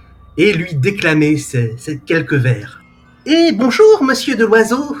et lui déclamer ces quelques vers. « Eh bonjour, monsieur de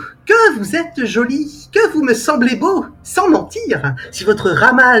l'oiseau, que vous êtes joli, que vous me semblez beau, sans mentir. Si votre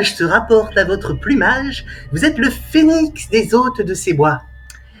ramage se rapporte à votre plumage, vous êtes le phénix des hôtes de ces bois.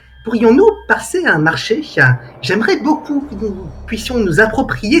 Pourrions-nous passer un marché? J'aimerais beaucoup que nous puissions nous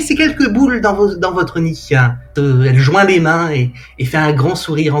approprier ces quelques boules dans votre nid. » Elle joint les mains et fait un grand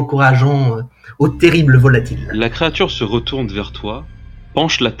sourire encourageant au terrible volatile. La créature se retourne vers toi,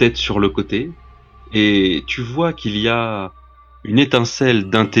 penche la tête sur le côté, et tu vois qu'il y a une étincelle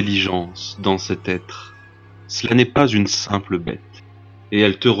d'intelligence dans cet être. Cela n'est pas une simple bête. Et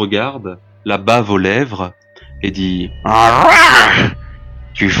elle te regarde, la bave aux lèvres, et dit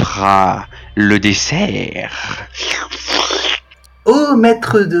 « Tu feras le dessert. » Oh,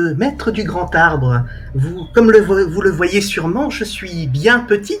 maître du grand arbre, vous le voyez sûrement, je suis bien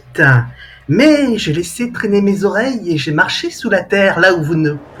petite, mais j'ai laissé traîner mes oreilles et j'ai marché sous la terre, là où vous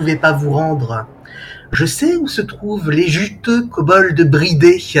ne pouvez pas vous rendre. Je sais où se trouvent les juteux kobolds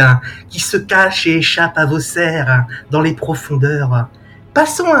bridés qui se cachent et échappent à vos serres dans les profondeurs.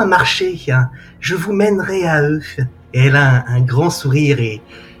 Passons un marché, je vous mènerai à eux. Et elle a un grand sourire et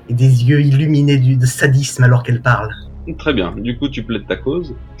des yeux illuminés de sadisme alors qu'elle parle. Très bien, du coup tu plaides ta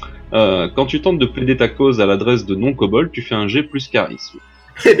cause. Quand tu tentes de plaider ta cause à l'adresse de non-kobold, tu fais un G plus charisme.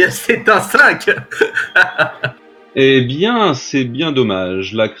 Eh bien c'est un 5. Eh bien, c'est bien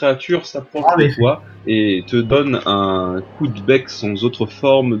dommage. La créature s'approche de toi et te donne un coup de bec sans autre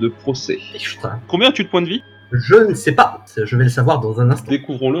forme de procès. Combien as-tu de points de vie ? Je ne sais pas, je vais le savoir dans un instant.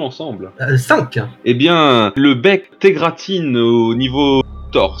 Découvrons-le ensemble. 5. Eh bien, le bec t'égratine au niveau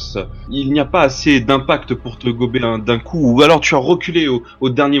torse. Il n'y a pas assez d'impact pour te gober d'un coup, ou alors tu as reculé au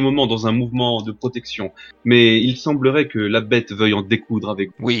dernier moment dans un mouvement de protection. Mais il semblerait que la bête veuille en découdre avec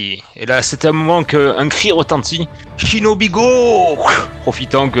vous. Oui, et là c'est un moment qu'un cri retentit. Shinobigo!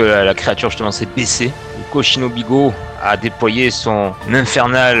 Profitant que la créature justement s'est baissée, Ko Shinobigo a déployé son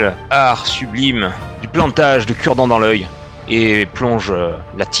infernal art sublime du plantage de cure-dents dans l'œil et plonge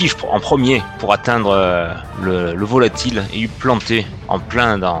la tige en premier pour atteindre le volatile et lui planter en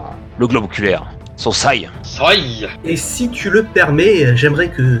plein dans le globe oculaire. Son saille. Saille. Et si tu le permets, j'aimerais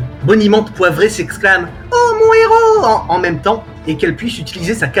que Bonimante Poivrée s'exclame « Oh mon héros !» en même temps, et qu'elle puisse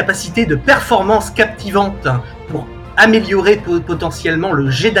utiliser sa capacité de performance captivante pour améliorer potentiellement le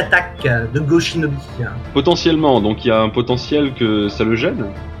jet d'attaque de Go Shinobi. Potentiellement, donc il y a un potentiel que ça le gêne ?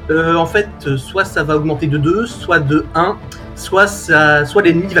 En fait, soit ça va augmenter de 2, soit de 1, soit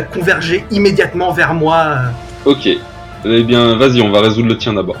l'ennemi va converger immédiatement vers moi. Ok. Eh bien, vas-y, on va résoudre le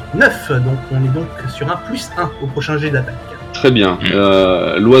tien d'abord. 9, donc on est donc sur un plus 1 au prochain jet d'attaque. Très bien.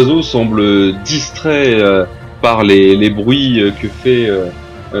 L'oiseau semble distrait par les bruits que fait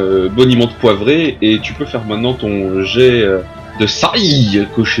Bonimante Poivrée, et tu peux faire maintenant ton jet de saille,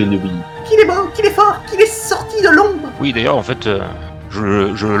 Ko Shinobi. Qu'il est beau, qu'il est fort, qu'il est sorti de l'ombre. Oui, d'ailleurs, en fait,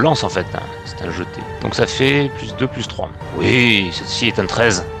 je le lance en fait. C'est un jeté. Donc ça fait plus 2, plus 3. Oui, ceci est un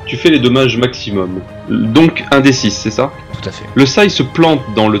 13. Tu fais les dommages maximum. Donc un des 6, c'est ça ? Tout à fait. Le saille se plante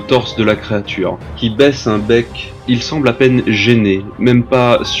dans le torse de la créature, qui baisse un bec. Il semble à peine gêné, même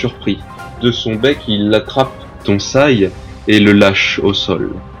pas surpris. De son bec, il attrape ton saille et le lâche au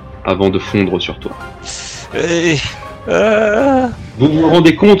sol, avant de fondre sur toi. Vous vous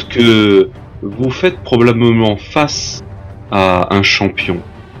rendez compte que vous faites probablement face à un champion.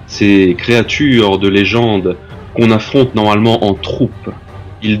 Ces créatures de légende qu'on affronte normalement en troupe.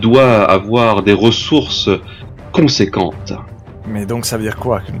 Il doit avoir des ressources conséquentes. Mais donc ça veut dire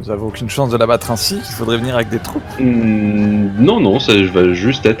quoi ? Que nous avons aucune chance de l'abattre ainsi ? Qu'il faudrait venir avec des troupes ? Non, ça va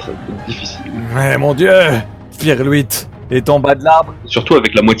juste être difficile. Mais mon Dieu ! Firluit est en bas de l'arbre. Surtout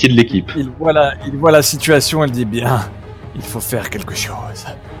avec la moitié de l'équipe. Il voit la situation, elle dit bien, il faut faire quelque chose.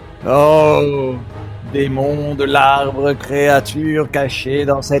 Oh, démon de l'arbre, créature cachée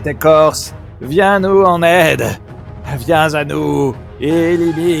dans cette écorce, viens-nous en aide. Viens à nous,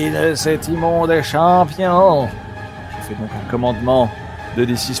 élimine cet immonde champion. Je fais donc un commandement de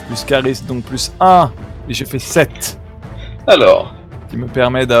D6 plus charisme, donc plus 1, et je fais 7. Alors, qui me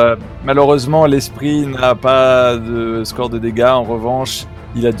permet de... Malheureusement, l'esprit n'a pas de score de dégâts. En revanche,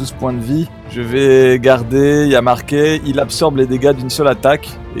 il a 12 points de vie. Je vais garder, il y a marqué, il absorbe les dégâts d'une seule attaque.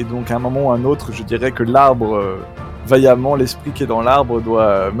 Et donc, à un moment ou à un autre, je dirais que l'arbre, vaillamment, l'esprit qui est dans l'arbre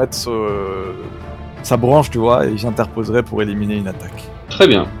doit mettre sa branche, tu vois, et j'interposerai pour éliminer une attaque. Très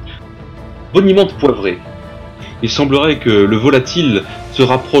bien. Bonimante Poivrée. Il semblerait que le volatile se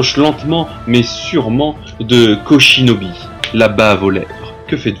rapproche lentement, mais sûrement, de Ko Shinobi, la bave aux lèvres.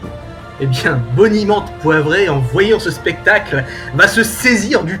 que faites-vous? Eh bien, Bonimante Poivré, en voyant ce spectacle, va se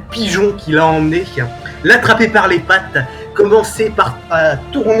saisir du pigeon qu'il a emmené, l'attraper par les pattes, commencer par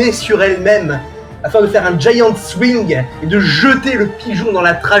tourner sur elle-même afin de faire un giant swing et de jeter le pigeon dans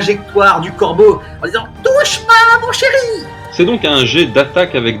la trajectoire du corbeau en disant « Touche pas, mon chéri !» C'est donc un jet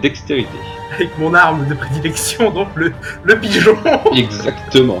d'attaque avec dextérité. Avec mon arme de prédilection, donc le pigeon.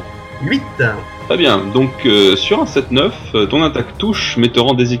 Exactement. 8. Très bien, donc sur un 7-9, ton attaque touche mais te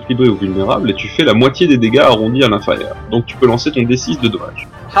rend déséquilibré ou vulnérable et tu fais la moitié des dégâts arrondis à l'inférieur. Donc tu peux lancer ton D6 de dommage.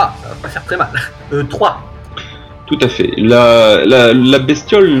 Ah, ça va pas faire très mal. 3. Tout à fait. La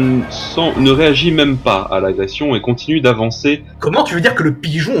bestiole ne réagit même pas à l'agression et continue d'avancer. Comment tu veux dire que le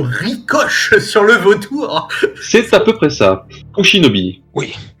pigeon ricoche sur le vautour? C'est à peu près ça. Kushinobi.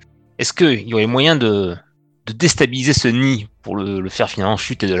 Oui. Est-ce qu'il y aurait moyen de déstabiliser ce nid pour le faire finalement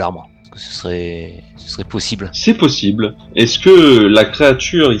chuter de l'arbre? Est-ce que ce serait possible? C'est possible. Est-ce que la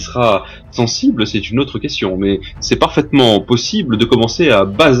créature y sera sensible? C'est une autre question, mais c'est parfaitement possible de commencer à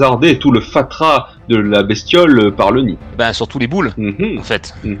bazarder tout le fatras de la bestiole par le nid. Ben, surtout les boules, en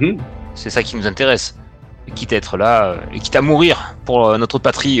fait. C'est ça qui nous intéresse. Et quitte à être là, et quitte à mourir pour notre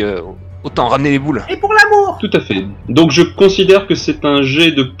patrie, autant ramener les boules. Et pour l'amour! Tout à fait. Donc je considère que c'est un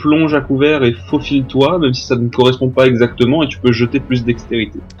jet de plonge à couvert et faufile-toi, même si ça ne correspond pas exactement, et tu peux jeter plus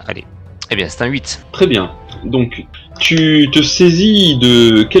dextérité. Allez. Eh bien, c'est un 8. Très bien. Donc, tu te saisis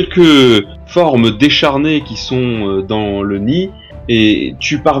de quelques formes décharnées qui sont dans le nid, et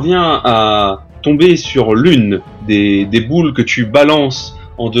tu parviens à tomber sur l'une des boules que tu balances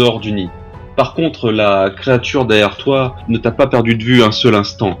en dehors du nid. Par contre, la créature derrière toi ne t'a pas perdu de vue un seul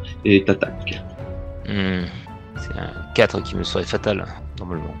instant, et t'attaque. C'est un 4 qui me serait fatal,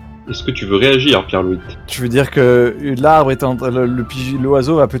 normalement. Est-ce que tu veux réagir, Pierre-Louis? Tu veux dire que l'arbre est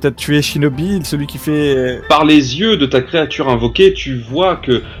l'oiseau va peut-être tuer Shinobi, celui qui fait... Par les yeux de ta créature invoquée, tu vois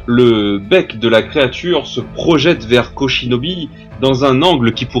que le bec de la créature se projette vers Koshinobi dans un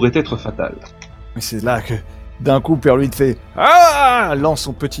angle qui pourrait être fatal. Mais c'est là que, d'un coup, Pierre-Louis fait « Ah !» lance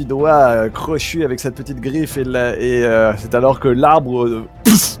son petit doigt crochu avec cette petite griffe et c'est alors que l'arbre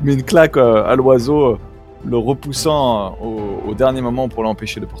met une claque à l'oiseau, le repoussant au dernier moment pour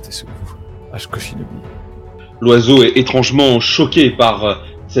l'empêcher de porter ce coup à Koshinobi. L'oiseau est étrangement choqué par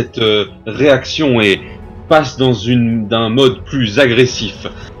cette réaction et passe d'un mode plus agressif.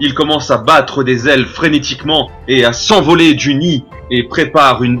 Il commence à battre des ailes frénétiquement et à s'envoler du nid et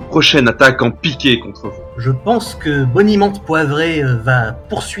prépare une prochaine attaque en piqué contre vous. Je pense que Bonimante Poivré va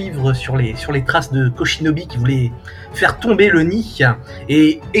poursuivre sur les traces de Koshinobi qui voulait faire tomber le nid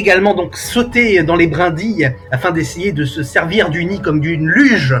et également donc sauter dans les brindilles afin d'essayer de se servir du nid comme d'une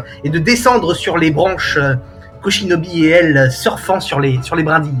luge et de descendre sur les branches, Koshinobi et elle surfant sur les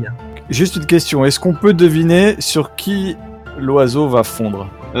brindilles. Juste une question, est-ce qu'on peut deviner sur qui l'oiseau va fondre?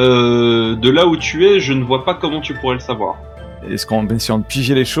 De là où tu es, je ne vois pas comment tu pourrais le savoir. Est-ce qu'en essayant de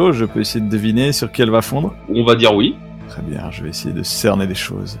piger les choses, je peux essayer de deviner sur qui elle va fondre? On va dire oui. Très bien, je vais essayer de cerner les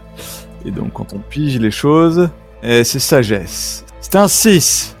choses. Et donc quand on pige les choses, c'est sagesse. C'est un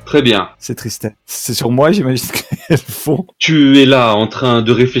 6. Très bien. C'est tristesse. C'est sur moi, j'imagine qu'elles font. Tu es là en train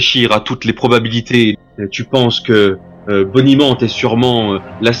de réfléchir à toutes les probabilités. Tu penses que Bonimante est sûrement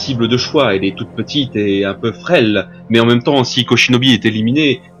la cible de choix. Elle est toute petite et un peu frêle, mais en même temps, si Koshinobi est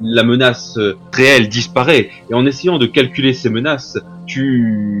éliminé, la menace réelle disparaît. Et en essayant de calculer ces menaces,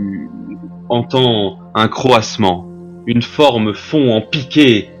 tu entends un croassement. Une forme fond en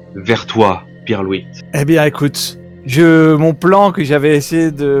piqué vers toi, Pierre-Louis. Eh bien, écoute, mon plan que j'avais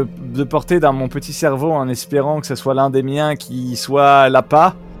essayé de porter dans mon petit cerveau en espérant que ce soit l'un des miens qui soit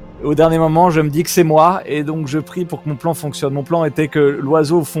l'appât, au dernier moment, je me dis que c'est moi, et donc je prie pour que mon plan fonctionne. Mon plan était que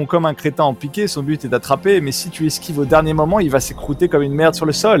l'oiseau fond comme un crétin en piqué, son but est d'attraper, mais si tu esquives au dernier moment, il va s'écrouter comme une merde sur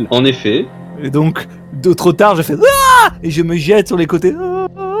le sol. En effet. Et donc, trop tard, je fais ah! Et je me jette sur les côtés,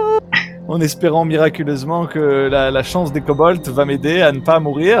 en espérant miraculeusement que la chance des kobolds va m'aider à ne pas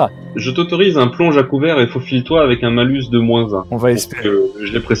mourir. Je t'autorise un plonge à couvert et faufile-toi avec un malus de -1. On va espérer.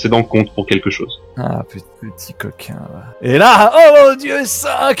 Que les précédents comptent pour quelque chose. Ah, petit coquin. Et là, oh mon dieu,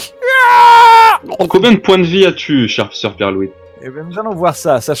 5 Combien de points de vie as-tu, cher Sir Pierre-Louis? Eh bien, nous allons voir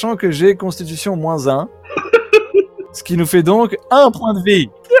ça, sachant que j'ai constitution -1. Ce qui nous fait donc 1 point de vie.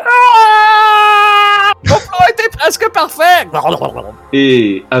 Mon plan était presque parfait.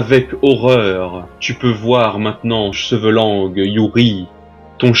 Et avec horreur, tu peux voir maintenant Chevelang Yuri,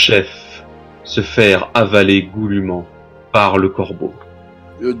 ton chef, se faire avaler goulûment par le corbeau.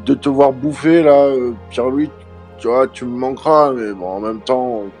 De te voir bouffer là, Pierre-Louis, tu vois, tu me manqueras, mais bon, en même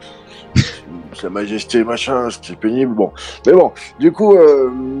temps, Sa Majesté machin, c'était pénible. Bon, mais bon, du coup,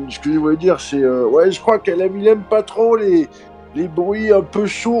 ce que je voulais dire, c'est, ouais, je crois qu'elle aime pas trop les bruits un peu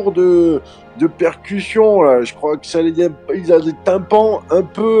sourds de percussion, là. Je crois que ils ont des tympans un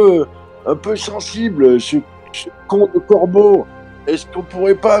peu sensibles, ce con de corbeau. Est-ce qu'on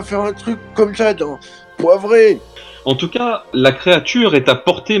pourrait pas faire un truc comme ça dans Poivré? En tout cas, la créature est à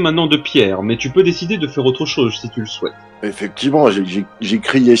portée maintenant de Pierre, mais tu peux décider de faire autre chose si tu le souhaites. Effectivement, j'ai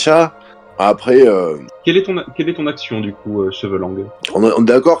crié ça. Après, Quelle est ton action du coup, Chevelang? on est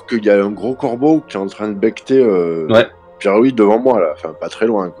d'accord qu'il y a un gros corbeau qui est en train de becqueter Ouais. Pierre-Louis devant moi là, enfin pas très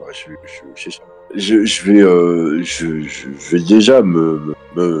loin quoi. Je vais déjà me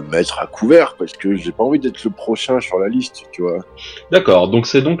mettre à couvert parce que j'ai pas envie d'être le prochain sur la liste, tu vois. D'accord, donc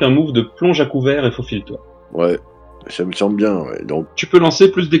c'est donc un move de plonge à couvert et faufile-toi. Ouais, ça me semble bien. Ouais. Donc Tu peux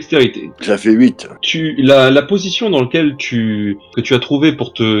lancer plus dextérité. ça fait 8. La position dans laquelle que tu as trouvé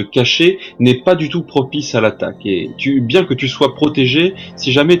pour te cacher n'est pas du tout propice à l'attaque. Et bien que tu sois protégé,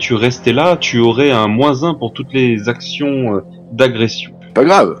 si jamais tu restais là, tu aurais un -1 pour toutes les actions d'agression. Pas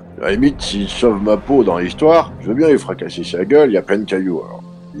grave. À la limite, s'il sauve ma peau dans l'histoire, je veux bien lui fracasser sa gueule. Il y a plein de cailloux. Alors.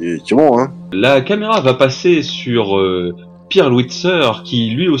 Et c'est bon, hein. La caméra va passer sur Pierre Louitzer qui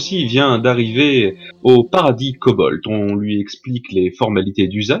lui aussi vient d'arriver au paradis Kobold. On lui explique les formalités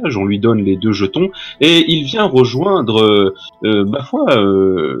d'usage, on lui donne les 2 jetons et il vient rejoindre, ma foi,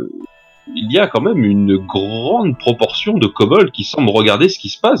 il y a quand même une grande proportion de kobolds qui semblent regarder ce qui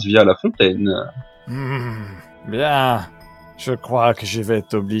se passe via la fontaine. Bien, je crois que je vais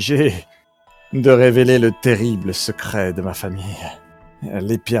être obligé de révéler le terrible secret de ma famille.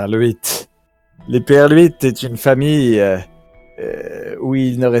 Les Pierre-Louit. Les Pierre-Louit est une famille où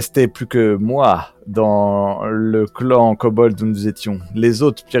il ne restait plus que moi dans le clan kobold où nous étions. Les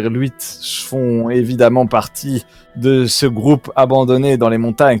autres Pierre-Louit font évidemment partie de ce groupe abandonné dans les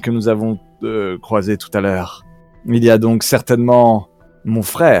montagnes que nous avons croisé tout à l'heure. Il y a donc certainement mon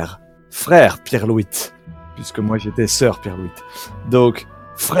frère Pierre-Louit, puisque moi j'étais sœur Pierre-Louit. Donc,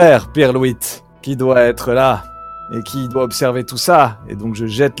 frère Pierre-Louit, qui doit être là, et qui doit observer tout ça. Et donc je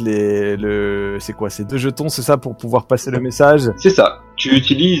jette c'est quoi, ces 2 jetons, c'est ça, pour pouvoir passer le message? C'est ça. Tu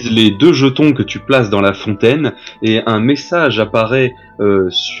utilises les 2 jetons que tu places dans la fontaine, et un message apparaît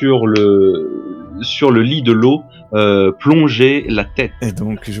sur le lit de l'eau, plonger la tête. Et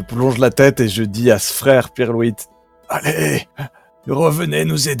donc je plonge la tête et je dis à ce frère Pierre-Louit, allez, revenez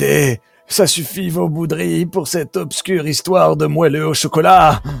nous aider. Ça suffit vos bouderies pour cette obscure histoire de moelleux au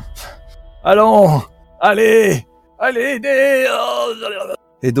chocolat. Allons, allez, aidez.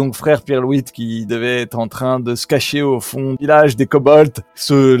 Et donc frère Pierre-Louis, qui devait être en train de se cacher au fond du village des kobolds,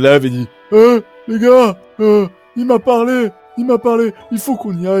 se lève et dit les gars, il m'a parlé, il faut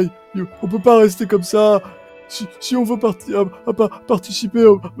qu'on y aille, on peut pas rester comme ça, si on veut participer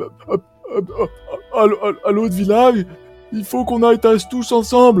à l'autre village, il faut qu'on aille tous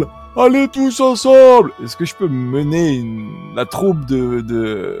ensemble. Allez tous ensemble! Est-ce que je peux mener la troupe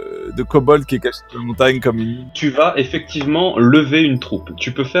de kobolds qui est cachée dans la montagne comme une... Tu vas effectivement lever une troupe.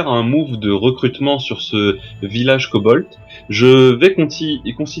 Tu peux faire un move de recrutement sur ce village kobold. Je vais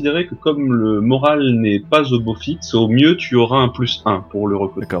considérer que comme le moral n'est pas au beau fixe, au mieux tu auras un +1 pour le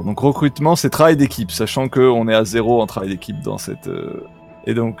recrutement. D'accord, donc recrutement c'est travail d'équipe, sachant qu'on est à 0 en travail d'équipe dans cette...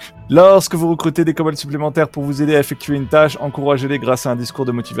 Et donc, lorsque vous recrutez des kobolds supplémentaires pour vous aider à effectuer une tâche, encouragez-les grâce à un discours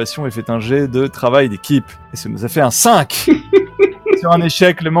de motivation et faites un jet de travail d'équipe. Et ça nous a fait un 5. Sur un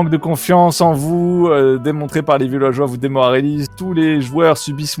échec, le manque de confiance en vous, démontré par les villageois, vous démoralise. Tous les joueurs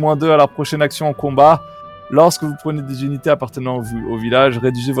subissent -2 à leur prochaine action en combat. Lorsque vous prenez des unités appartenant au village,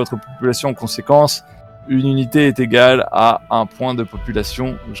 réduisez votre population en conséquence. Une unité est égale à 1 point de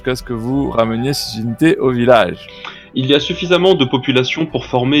population jusqu'à ce que vous rameniez ces unités au village. Il y a suffisamment de population pour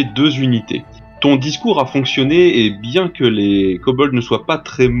former 2 unités. Ton discours a fonctionné et bien que les kobolds ne soient pas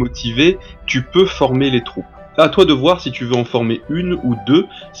très motivés, tu peux former les troupes. À toi de voir si tu veux en former 1 ou 2,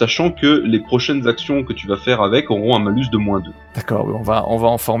 sachant que les prochaines actions que tu vas faire avec auront un malus de -2. D'accord, on va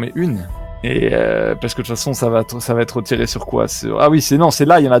en former une. Et parce que de toute façon ça va être retiré sur quoi? Ah oui, c'est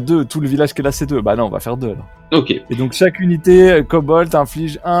là, il y en a 2, tout le village qui est là c'est 2. Bah non, on va faire 2 là. Ok. Et donc chaque unité kobold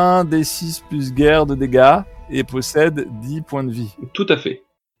inflige 1 d6 plus guerre de dégâts et possède 10 points de vie. Tout à fait.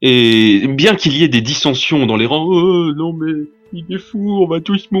 Et bien qu'il y ait des dissensions dans les rangs, non mais il est fou, on va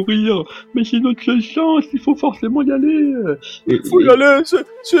tous mourir, mais c'est notre seule chance, il faut forcément y aller. Il faut y aller,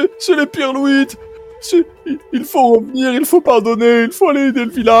 c'est les Pierre-Louis. Il faut revenir, il faut pardonner, il faut aller aider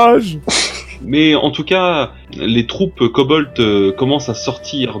le village. Mais en tout cas, les troupes kobold commencent à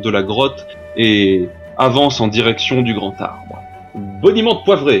sortir de la grotte et avancent en direction du grand arbre. Boniment de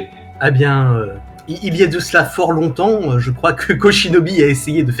Poivré. Eh bien, il y a de cela fort longtemps, je crois que Koshinobi a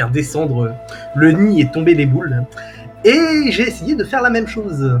essayé de faire descendre le nid et tomber les boules. Et j'ai essayé de faire la même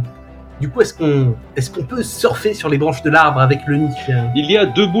chose. Du coup, est-ce qu'on peut surfer sur les branches de l'arbre avec le nid? Il y a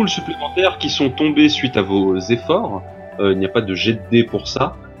 2 boules supplémentaires qui sont tombées suite à vos efforts. Il n'y a pas de jet de dés pour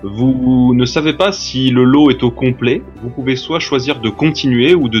ça. Vous ne savez pas si le lot est au complet. Vous pouvez soit choisir de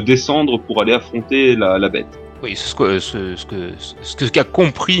continuer ou de descendre pour aller affronter la bête. Oui, ce qu'a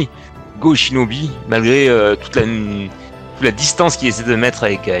compris Go Shinobi, malgré toute la distance qu'il essaie de mettre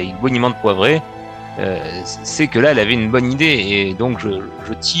avec Boniment Poivré, c'est que là, elle avait une bonne idée. Et donc,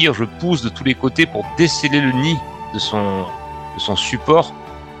 je tire, je pousse de tous les côtés pour déceler le nid de son support.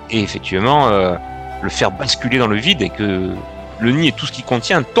 Et effectivement, le faire basculer dans le vide et que le nid et tout ce qu'il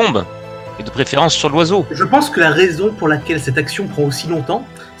contient tombe, et de préférence sur l'oiseau. Je pense que la raison pour laquelle cette action prend aussi longtemps,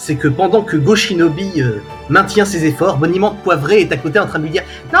 c'est que pendant que Go Shinobi maintient ses efforts, Boniment Poivré est à côté en train de lui dire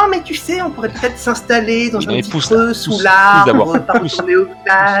 « Non mais tu sais, on pourrait peut-être s'installer dans un petit creux sous l'arbre, pas retourner au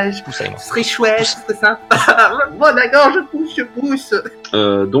village, ce serait chouette, ce serait sympa. » Bon d'accord, je pousse.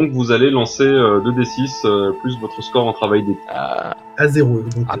 Donc vous allez lancer 2d6 plus votre score en travail d'équipe. À 0.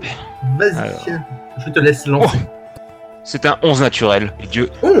 Donc, vas-y, alors, je te laisse lancer. C'est un 11 naturel. Les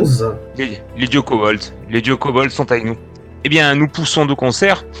dieux. 11 les dieux kobolds. Les dieux kobolds sont avec nous. Eh bien, nous poussons de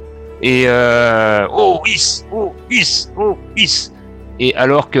concert. Et oh, hiss. Et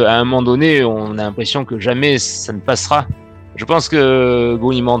alors qu'à un moment donné, on a l'impression que jamais ça ne passera. Je pense que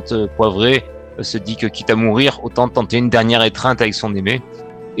Boniment Poivré se dit que quitte à mourir, autant tenter une dernière étreinte avec son aimé.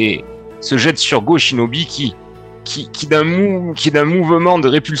 Et se jette sur Go Shinobi qui d'un mouvement de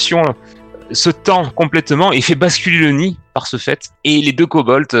répulsion se tend complètement et fait basculer le nid par ce fait. Et les 2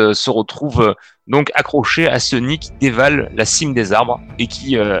 kobolds se retrouvent donc accrochés à ce nid qui dévale la cime des arbres et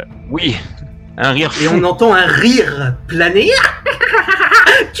qui, un rire fou. Et on entend un rire planer.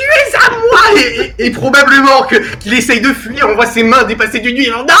 Tu es à moi et probablement qu'il essaye de fuir. On voit ses mains dépasser du nuit.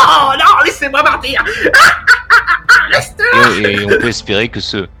 Non, laissez-moi partir. Reste là. Et on peut espérer que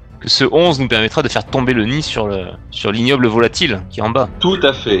ce 11 nous permettra de faire tomber le nid sur l'ignoble volatile qui est en bas. Tout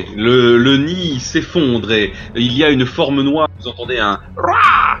à fait. Le nid s'effondre et il y a une forme noire. Vous entendez un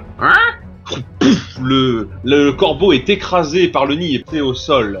le corbeau est écrasé par le nid et pris au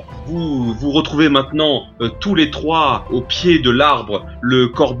sol. Vous retrouvez maintenant tous les 3 au pied de l'arbre, le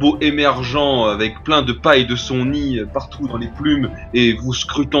corbeau émergeant avec plein de paille de son nid partout dans les plumes et vous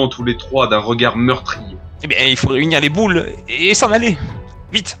scrutant tous les 3 d'un regard meurtrier. Eh bien, il faut réunir les boules et s'en aller.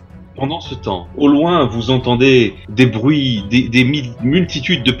 Vite. Pendant ce temps, au loin, vous entendez des bruits, des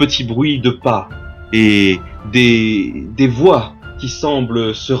multitudes de petits bruits de pas et des voix qui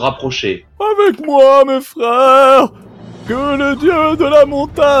semblent se rapprocher. Avec moi, mes frères, que le dieu de la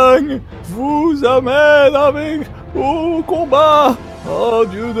montagne vous amène au combat. Oh,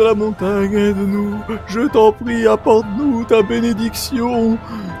 dieu de la montagne, aide-nous. Je t'en prie, apporte-nous ta bénédiction.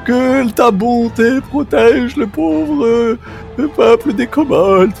 Que ta bonté protège le pauvre peuple des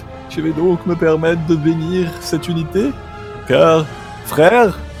kobolds. Je vais donc me permettre de bénir cette unité, car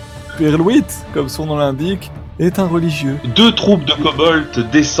frère, Pirlouit, comme son nom l'indique, est un religieux. 2 troupes de kobolds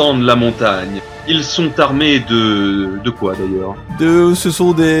descendent la montagne. Ils sont armés de quoi d'ailleurs? Ce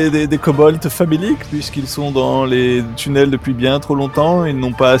sont des kobolds faméliques, puisqu'ils sont dans les tunnels depuis bien trop longtemps, ils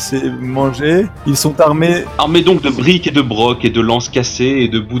n'ont pas assez mangé. Ils sont armés donc de briques et de brocs et de lances cassées et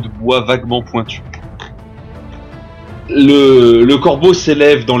de bouts de bois vaguement pointus. Le corbeau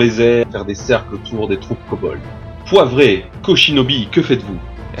s'élève dans les airs, faire des cercles autour des troupes kobolds. Poivré, Go Shinobi, que faites-vous?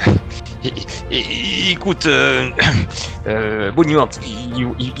 Écoute, Boniment,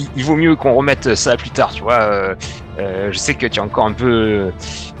 il vaut mieux qu'on remette ça plus tard, tu vois. Je sais que tu es encore un peu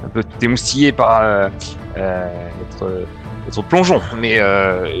émoustillé par notre plongeon, mais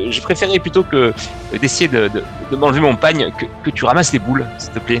j'ai préféré plutôt que d'essayer de m'enlever mon pagne que tu ramasses les boules,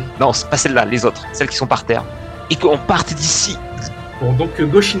 s'il te plaît. Non, c'est pas celles-là, les autres, celles qui sont par terre, et qu'on parte d'ici. Bon, donc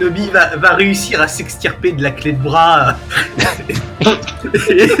Go Shinobi va réussir à s'extirper de la clé de bras.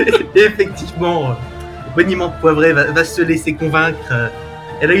 et effectivement, Boniment Poivré va se laisser convaincre.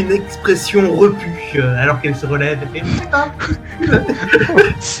 Elle a une expression repue alors qu'elle se relève. Et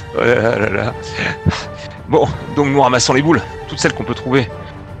oh là là. Bon, donc nous ramassons les boules, toutes celles qu'on peut trouver.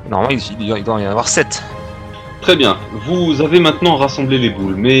 Normalement, il doit y en avoir 7. Très bien, vous avez maintenant rassemblé les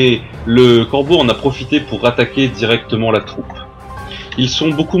boules, mais le corbeau en a profité pour attaquer directement la troupe. Ils sont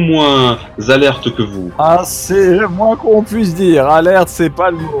beaucoup moins alertes que vous. Ah, c'est le moins qu'on puisse dire. Alerte, c'est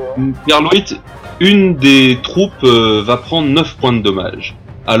pas le mot. Pirlouit, une des troupes va prendre 9 points de dommage,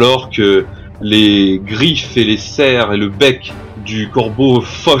 alors que les griffes et les serres et le bec du corbeau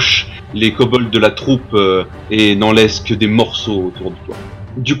fauchent les kobolds de la troupe et n'en laissent que des morceaux autour de toi.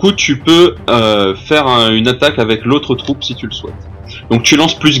 Du coup, tu peux faire une attaque avec l'autre troupe si tu le souhaites. Donc tu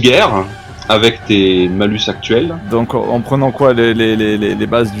lances plus guerre avec tes malus actuels. Donc en prenant quoi les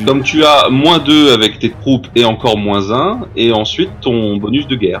bases du... Comme tu as -2 avec tes troupes et encore -1, et ensuite ton bonus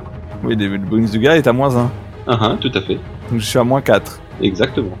de guerre. Oui, le bonus de guerre est à -1. Tout à fait. Donc je suis à -4.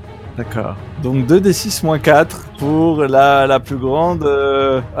 Exactement. D'accord. Donc 2d6 -4 pour la plus grande.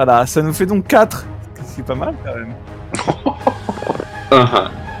 Voilà, ça nous fait donc 4. C'est pas mal quand même.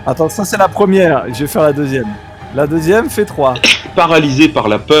 Attends, ça c'est la première. Je vais faire la deuxième. La deuxième fait 3. Paralysés par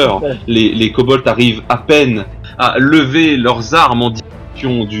la peur, les kobolds arrivent à peine à lever leurs armes en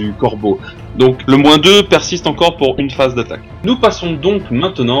direction du corbeau. Donc le -2 persiste encore pour une phase d'attaque. Nous passons donc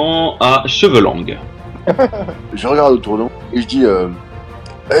maintenant à Chevelang. Je regarde autour de moi et je dis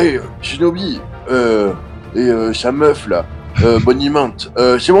hey, Shinobi, et sa meuf là, Boniment,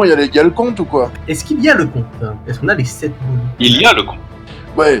 c'est bon, il y a le compte ou quoi? Est-ce qu'il y a le compte? Est-ce qu'on a les 7 bonus? Il y a le compte.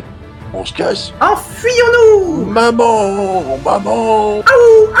 Ouais, on se casse. Enfuyons-nous! Maman.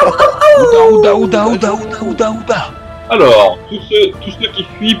 Ouda. Alors, tous ceux qui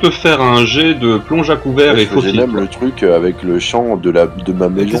fuient peuvent faire un jet de plonge à couvert et Je faisais faufile. même le truc avec le chant de ma Et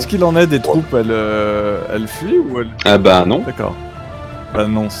maison. qu'est-ce qu'il en est des troupes? Elles fuient ou elles... Ah bah non. D'accord. Bah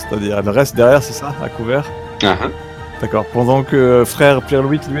non, c'est-à-dire elles restent derrière, c'est ça? À couvert? D'accord. Pendant que frère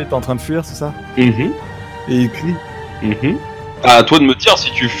Pierre-Louis, lui, est en train de fuir, c'est ça? Et il crie. À toi de me dire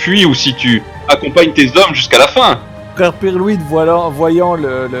si tu fuis ou si tu accompagnes tes hommes jusqu'à la fin. Frère Pierre-Louis, voyant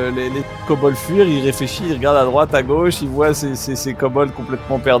les kobolds fuir, il réfléchit, il regarde à droite, à gauche, il voit ces kobolds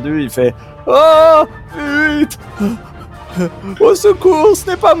complètement perdus, il fait « Oh, vite! Au secours, ce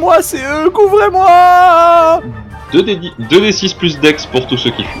n'est pas moi, c'est eux, couvrez-moi !» 2d6 plus dex pour tous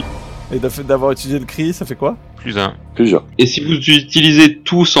ceux qui fuient. Et d'avoir utilisé le cri, ça fait quoi? +1. Plusieurs. Et si vous utilisez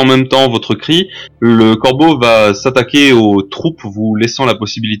tous en même temps votre cri, le corbeau va s'attaquer aux troupes, vous laissant la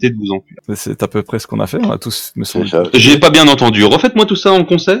possibilité de vous enfuir. C'est à peu près ce qu'on a fait, on a tous, me semble. C'est ça. J'ai pas bien entendu. Refaites-moi tout ça en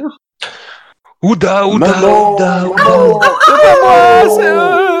concert. Ouda. Maman. C'est pas moi, c'est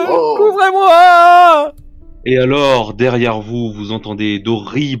eux! Oh. Couvrez-moi! Et alors, derrière vous, vous entendez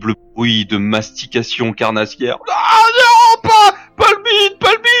d'horribles bruits de mastication carnassière. Ah non, pas le bide,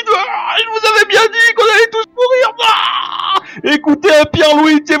 il vous avait bien dit qu'on allait tous mourir. Ah, écoutez,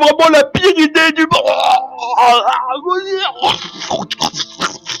 Pierre-Louis, c'est vraiment la pire idée du monde.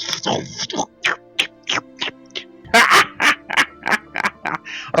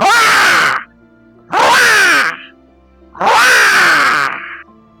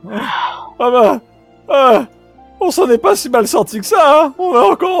 On s'en est pas si mal sorti que ça, hein? On a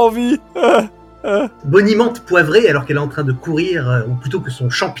encore envie. Bonimante poivrée, alors qu'elle est en train de courir, ou plutôt que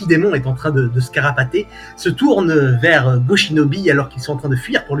son champidémon est en train de se carapater, se tourne vers Goshinobi alors qu'ils sont en train de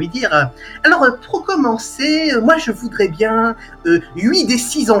fuir pour lui dire alors pour commencer, moi je voudrais bien 8 des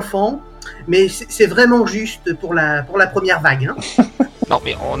 6 enfants, mais c'est vraiment juste pour la première vague. Hein. Non,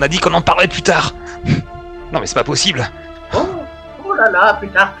 mais on a dit qu'on en parlerait plus tard. Non, mais c'est pas possible. Oh là là, plus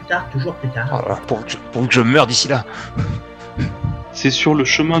tard, toujours plus tard. Oh là, pour que je meure d'ici là. C'est sur le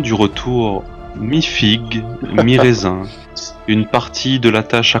chemin du retour, mi-figue, mi-raisin, une partie de la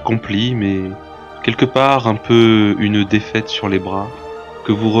tâche accomplie, mais quelque part un peu une défaite sur les bras,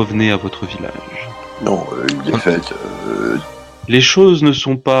 que vous revenez à votre village. Non, une défaite. Les choses ne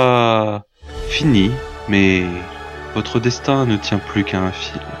sont pas finies, mais votre destin ne tient plus qu'à un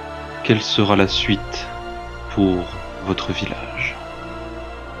fil. Quelle sera la suite pour votre village ?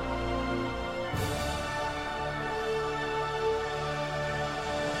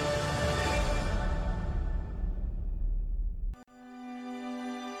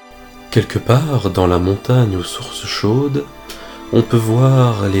 Quelque part dans la montagne aux sources chaudes, on peut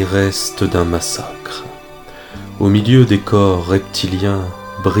voir les restes d'un massacre. Au milieu des corps reptiliens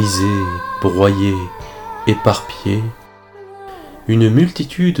brisés, broyés, éparpillés, une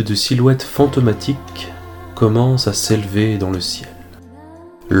multitude de silhouettes fantomatiques commence à s'élever dans le ciel,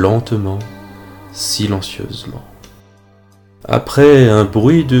 lentement, silencieusement. Après un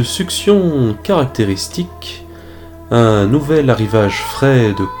bruit de succion caractéristique, un nouvel arrivage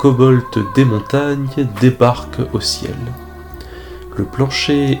frais de kobolds des montagnes débarque au ciel. Le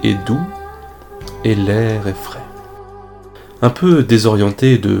plancher est doux et l'air est frais. Un peu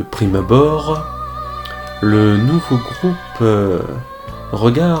désorienté de prime abord, le nouveau groupe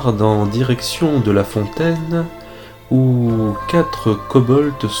regarde en direction de la fontaine où 4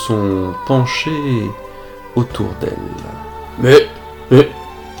 kobolds sont penchés autour d'elle. Mais,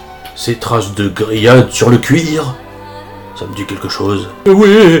 ces traces de grillade sur le cuir, ça me dit quelque chose.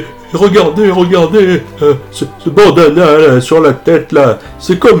 Oui, regardez, ce bandana là, sur la tête là,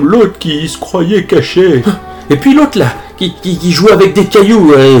 c'est comme l'autre qui se croyait caché. Et puis l'autre là, qui joue avec des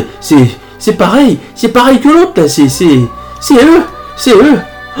cailloux, c'est pareil que l'autre là, c'est eux.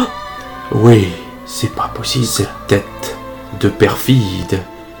 Oui, c'est pas possible. Cette tête de perfide,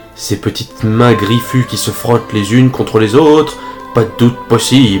 ces petites mains griffues qui se frottent les unes contre les autres, pas de doute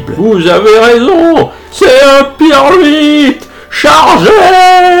possible. Vous avez raison, c'est un pyrluite.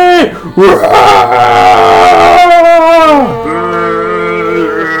 Chargez!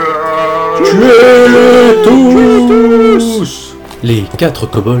 Tuez-les tous! Les 4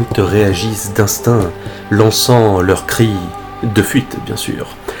 kobolds réagissent d'instinct, lançant leurs cris de fuite, bien sûr.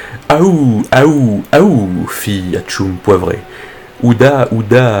 Aou, aou, aou, fit Atchoum Poivré. Ouda,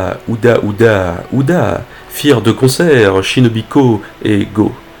 ouda, ouda, ouda, ouda, firent de concert Shinobiko et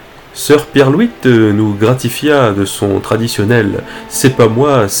Go. Sœur Pierre-Louis nous gratifia de son traditionnel « c'est pas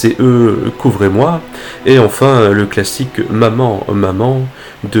moi, c'est eux, couvrez-moi » et enfin le classique « Maman, maman »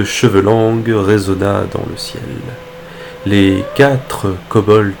 de Chevelang résonna dans le ciel. Les 4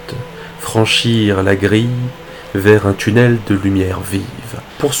 kobolds franchirent la grille vers un tunnel de lumière vive,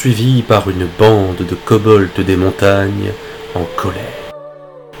 poursuivis par une bande de kobolds des montagnes en colère.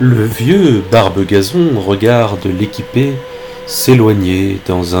 Le vieux Barbe-Gazon regarde l'équipé s'éloigner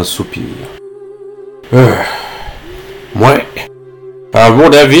dans un soupir. Ouais, à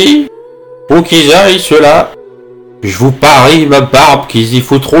mon avis, où qu'ils aillent ceux-là, je vous parie ma barbe qu'ils y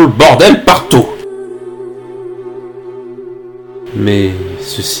foutront le bordel partout. Mais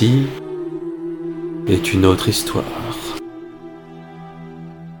ceci est une autre histoire.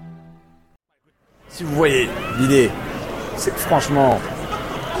 Si vous voyez, l'idée, c'est que franchement,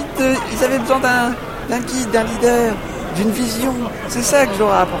 ils avaient besoin d'un guide, d'un leader, d'une vision. C'est ça que je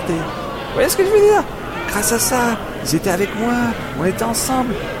leur ai apporté. Vous voyez ce que je veux dire? Grâce à ça, ils étaient avec moi, on était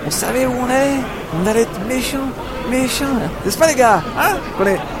ensemble, on savait où on allait être méchants, n'est-ce pas les gars? Hein?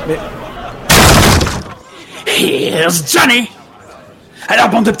 Mais... Here's Johnny! Alors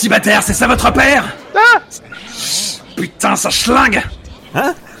bande de petits bâtards, c'est ça votre père? Ah! Putain, ça schlingue!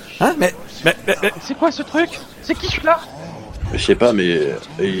 Hein? Mais... C'est quoi ce truc? C'est qui celui-là? Je sais pas, mais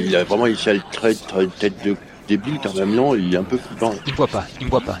il a vraiment une sale tête de débile quand même, non? Il est un peu flippant. Il me voit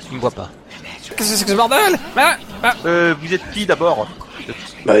pas. Qu'est-ce que c'est que ce bordel? Vous êtes qui d'abord?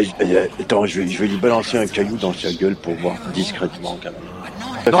 Bah, attends, je vais lui balancer un caillou dans sa gueule pour voir discrètement quand même.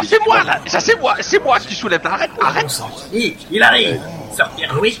 Non, c'est moi là! Ça c'est moi qui soulève. Arrête! Il arrive! Sœur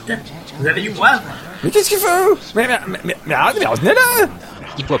Pierre-Louis, vous avez du bois? Mais qu'est-ce qu'il faut? Mais arrête, mais revenez là!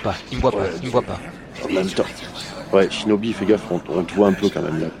 Il me voit pas. En même temps. Ouais, Shinobi, fais gaffe, on te voit un peu quand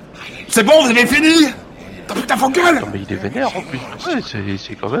même là. C'est bon, vous avez fini? Putain, faut gueule! Non mais il est vénère en plus. Ouais,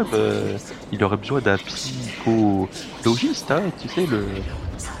 c'est quand même... il aurait besoin d'un psychologiste, hein, tu sais, le...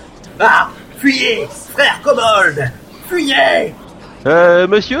 Ah! Fuyez! Frère Kobold! Fuyez!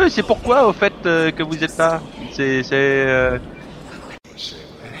 Monsieur, c'est pourquoi, au fait, que vous êtes là? Je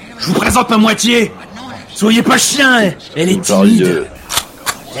vous présente ma moitié! Soyez pas chien! Elle est timide!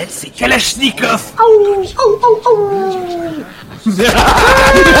 Elle, c'est Kalachnikov!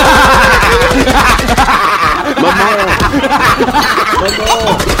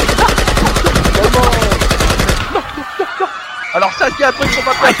 Alors ça, c'est un truc qu'on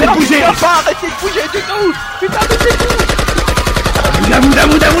va pas Arrêtez de bouger! Arrêtez de bouger du tout! Putain, mais c'est tout!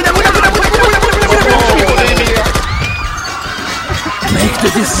 Make the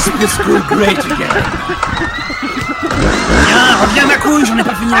discipline school great again! Reviens ma couille, j'en ai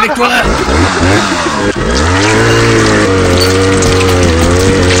pas fini avec toi!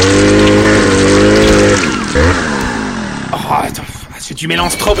 Oh, attends, est-ce que tu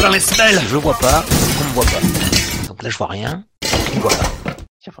mélanges trop dans les spells? Je vois pas, on me voit pas. Donc là je vois rien, il me voit pas.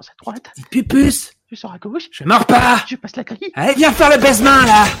 J'avance à droite, Petite pupus! je sors à gauche, Je mords pas! je passe la grille. Allez, viens faire le baise-main,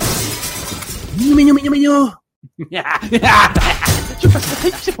 là! Mignon! Je passe la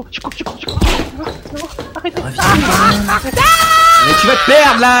grille, c'est bon, je cours. Arrêtez. Mais tu vas te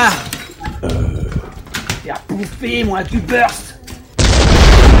perdre, là! T'es à bouffer, moi, tu burst!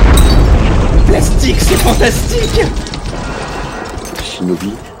 Plastique, c'est fantastique!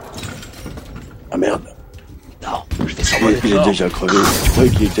 Shinobi. Ah merde. Non, je fais semblant d'être Il est mort. déjà crevé. Je croyais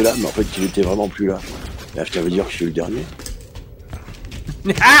qu'il était là, mais en fait il était vraiment plus là. Là, je t'avais dire que je suis le dernier.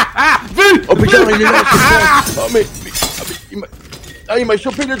 Vu! Oh putain, il est là, c'est bon. Oh mais il m'a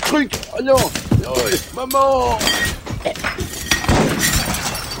chopé le truc. Oh non. Oh, maman.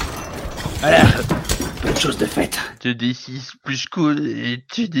 Voilà, bonne chose de faite. 2d6 plus cool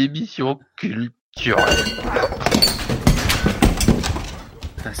est une émission culturelle.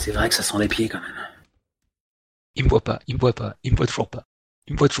 C'est vrai que ça sent les pieds, quand même. Il me voit pas, il me voit toujours pas.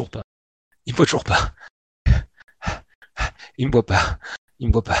 Il me voit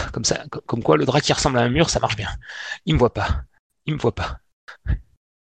pas. Comme ça, comme quoi le drap qui ressemble à un mur, ça marche bien. Il me voit pas.